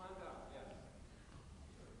 Come on down, yes.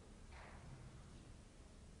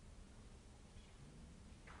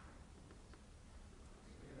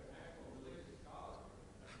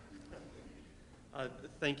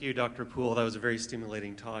 Thank you, Dr. Poole. That was a very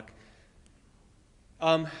stimulating talk.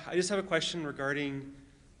 I just have a question regarding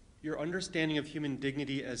your understanding of human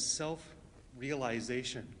dignity as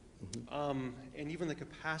realization, and even the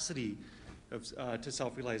capacity of, to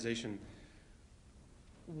self-realization.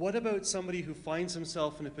 What about somebody who finds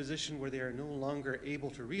himself in a position where they are no longer able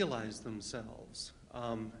to realize themselves?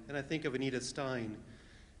 And I think of Anita Stein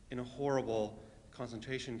in a horrible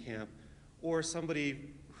concentration camp, or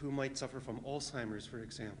somebody who might suffer from Alzheimer's, for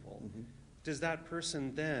example. Does that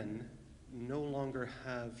person then no longer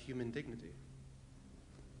have human dignity?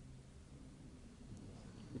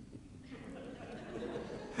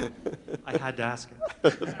 I had to ask it.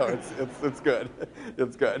 No, it's good.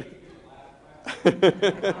 It's good.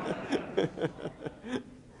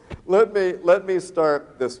 Let me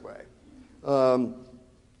start this way.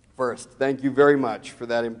 First, thank you very much for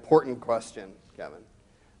that important question, Kevin.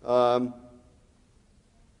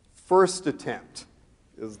 First attempt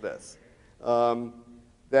is this,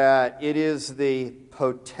 that it is the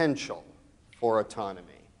potential for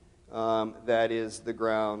autonomy that is the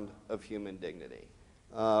ground of human dignity,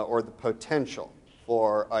 or the potential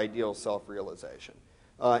for ideal self-realization.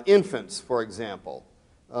 Infants, for example,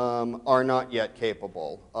 are not yet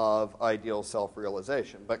capable of ideal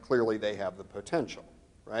self-realization, but clearly they have the potential,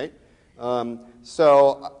 right?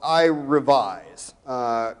 So I revise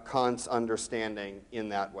Kant's understanding in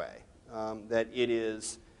that way, that it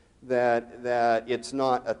is that it's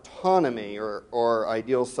not autonomy or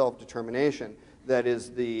ideal self-determination that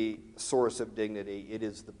is the source of dignity. It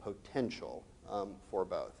is the potential for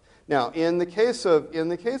both. Now, in the case of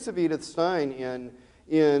Edith Stein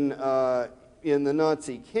in the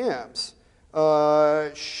Nazi camps,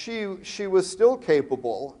 she was still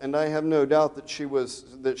capable, and I have no doubt that she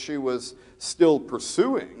was still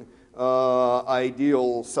pursuing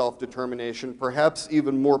ideal self-determination, perhaps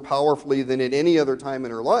even more powerfully than at any other time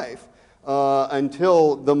in her life,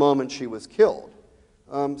 until the moment she was killed.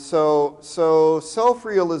 So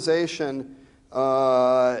self-realization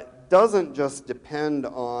doesn't just depend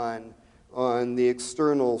on the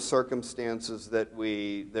external circumstances that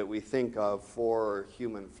we think of for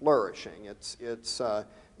human flourishing. It's an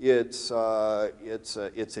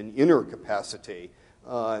inner capacity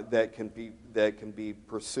that can be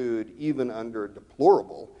pursued even under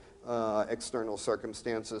deplorable external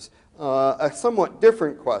circumstances. A somewhat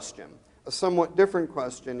different question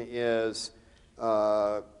is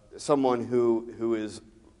someone who is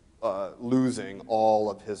losing all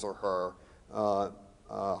of his or her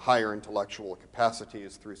higher intellectual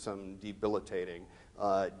capacities through some debilitating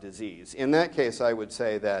disease. In that case, I would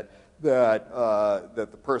say that the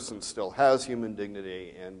person still has human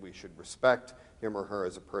dignity, and we should respect him or her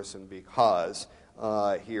as a person because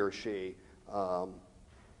he or she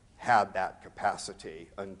had that capacity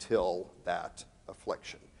until that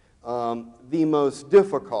affliction. The most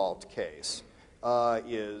difficult case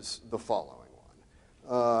is the following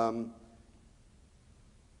one.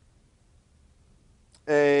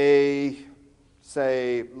 It's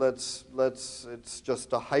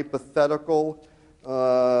just a hypothetical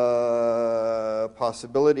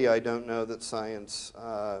possibility. I don't know that science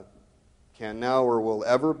can now or will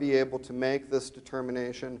ever be able to make this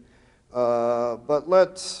determination. But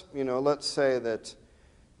let's say that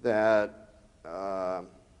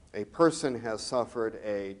a person has suffered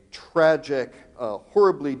a tragic,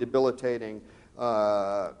 horribly debilitating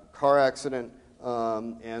car accident,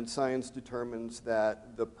 and science determines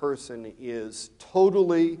that the person is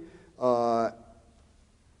totally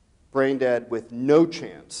brain dead with no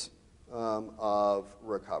chance of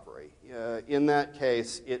recovery. In that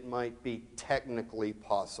case, it might be technically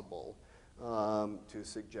possible to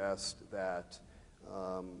suggest that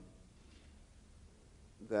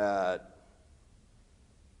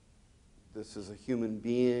this is a human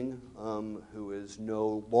being who is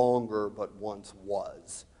no longer but once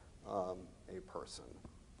was a person.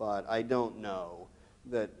 But I don't know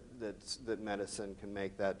that medicine can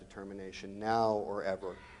make that determination now or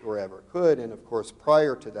ever could. And of course,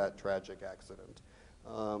 prior to that tragic accident,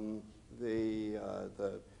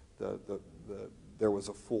 there was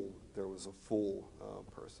a full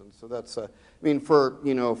person. So that's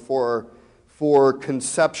for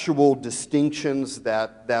conceptual distinctions,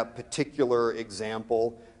 that particular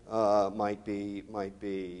example might be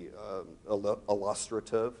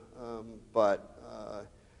illustrative, but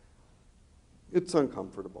it's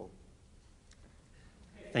uncomfortable.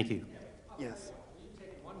 Thank you. Yes. Will you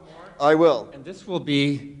take one more? I will. And this will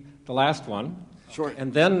be the last one. Sure.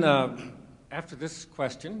 And then after this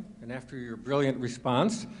question and after your brilliant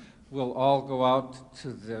response, we'll all go out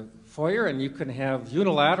to the foyer and you can have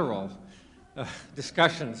unilateral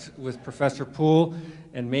discussions with Professor Poole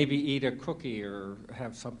and maybe eat a cookie or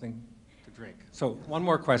have something to drink. So one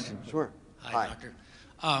more question. Sure. Hi, Doctor.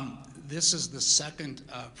 This is the second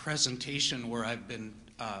presentation where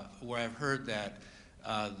I've heard that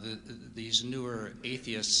these newer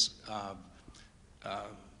atheists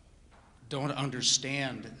don't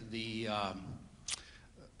understand the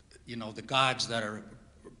the gods that are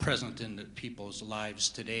present in the people's lives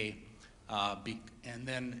today. And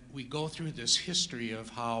then we go through this history of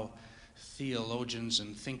how theologians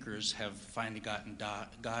and thinkers have finally gotten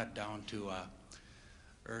God down to,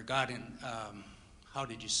 or God in, how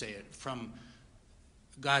did you say it? From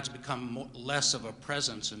God's become less of a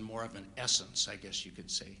presence and more of an essence, I guess you could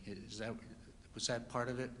say. Was that part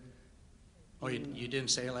of it? Oh, you didn't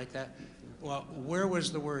say it like that? Well, where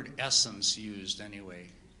was the word essence used anyway?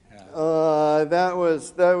 That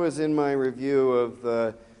was in my review of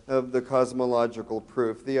the cosmological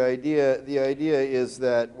proof. The idea is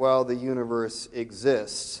that while the universe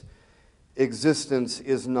exists, existence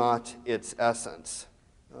is not its essence.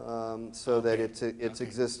 So that its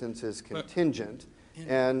existence is contingent,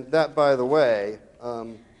 and that, by the way,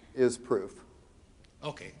 is proof.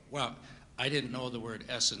 Okay. Well, I didn't know the word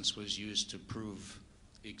essence was used to prove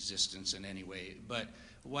existence in any way, but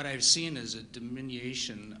what I've seen is a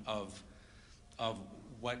diminution of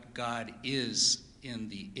what God is in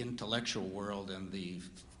the intellectual world and the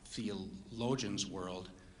theologian's world,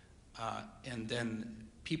 and then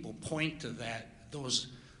people point to those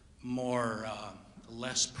more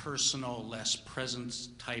less personal, less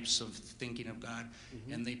present types of thinking of God,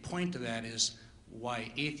 and they point to that as why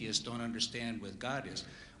atheists don't understand what God is.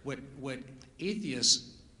 What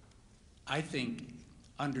atheists, I think,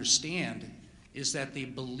 understand is that they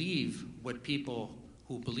believe what people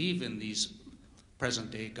who believe in these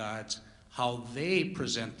present-day gods, how they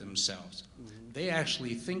present themselves. They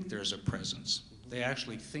actually think there's a presence. They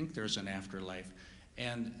actually think there's an afterlife.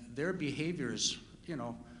 And their behaviors,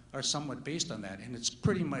 are somewhat based on that. And it's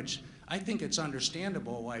pretty much, I think it's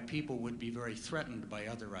understandable why people would be very threatened by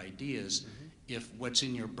other ideas if what's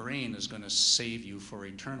in your brain is going to save you for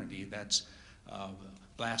eternity. That's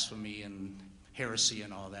blasphemy and heresy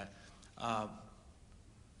and all that.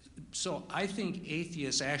 So I think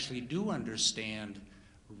atheists actually do understand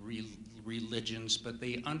religions, but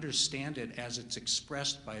they understand it as it's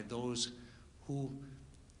expressed by those who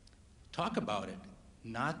talk about it,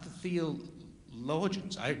 not the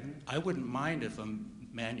theologians. I wouldn't mind if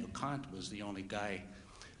Immanuel Kant was the only guy,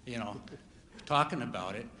 talking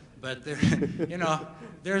about it, but there,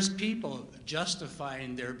 there's people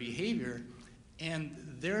justifying their behavior, and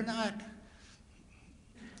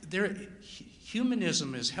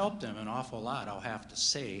humanism has helped them an awful lot, I'll have to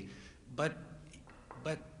say, but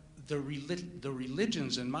the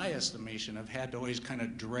religions, in my estimation, have had to always kind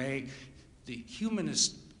of drag the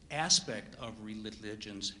humanist aspect of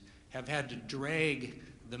religions, have had to drag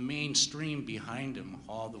the mainstream behind them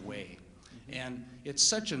all the way. And it's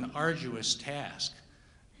such an arduous task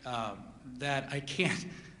that I can't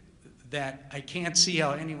see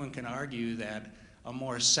how anyone can argue that a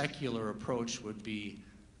more secular approach would be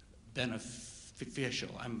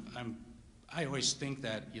beneficial. I always think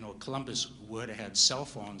that Columbus would have had cell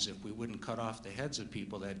phones if we wouldn't cut off the heads of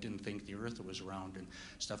people that didn't think the Earth was round and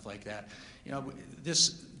stuff like that.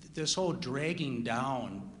 This whole dragging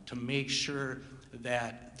down to make sure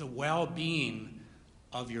that the well-being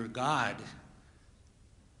of your God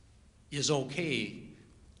is okay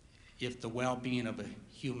if the well-being of a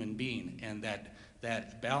human being, and that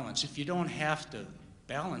balance. If you don't have to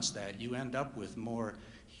balance that, you end up with more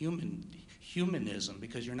humanism,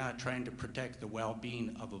 because you're not trying to protect the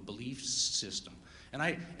well-being of a belief system. And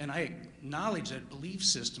I acknowledge that belief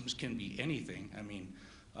systems can be anything. I mean,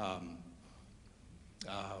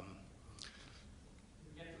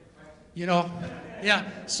 yeah.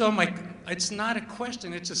 So it's not a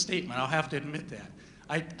question; it's a statement. I'll have to admit that.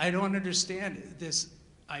 I don't understand this.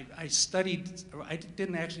 I studied. I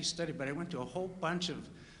didn't actually study, but I went to a whole bunch of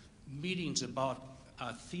meetings about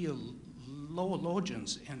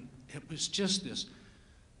theologians, and it was just this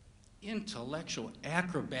intellectual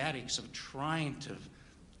acrobatics of trying to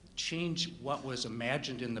change what was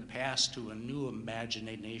imagined in the past to a new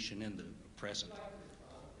imagination in the present.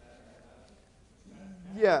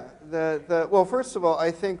 Yeah, well, first of all,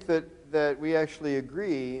 I think that we actually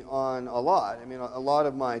agree on a lot. I mean, a lot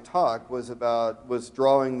of my talk was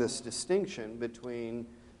drawing this distinction between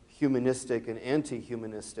humanistic and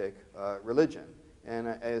anti-humanistic religion. And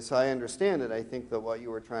as I understand it, I think that what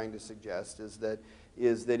you were trying to suggest is that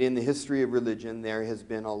in the history of religion there has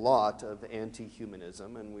been a lot of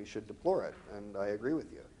anti-humanism, and we should deplore it. And I agree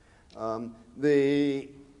with you. The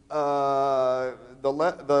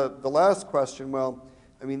last question, well,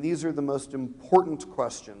 I mean, these are the most important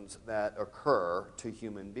questions that occur to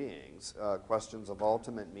human beings, questions of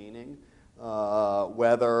ultimate meaning,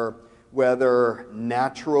 whether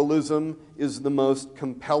naturalism is the most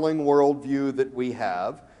compelling worldview that we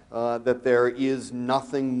have, that there is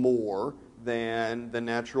nothing more than the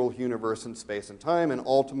natural universe in space and time, and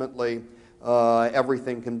ultimately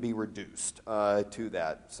everything can be reduced to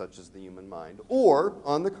that, such as the human mind. Or,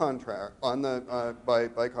 on the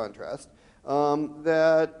by contrast,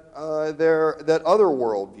 that other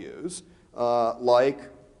worldviews, like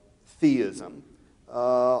theism,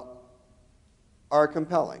 are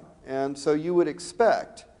compelling. And so you would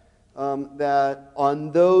expect that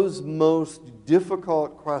on those most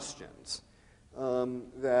difficult questions,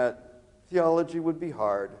 that theology would be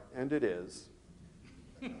hard, and it is.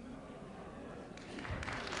 Good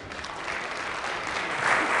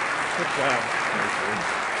job.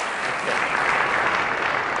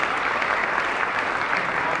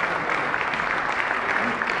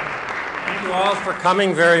 Thank you all for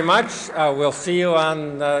coming very much. We'll see you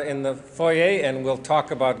in the foyer, and we'll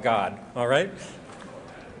talk about God. All right?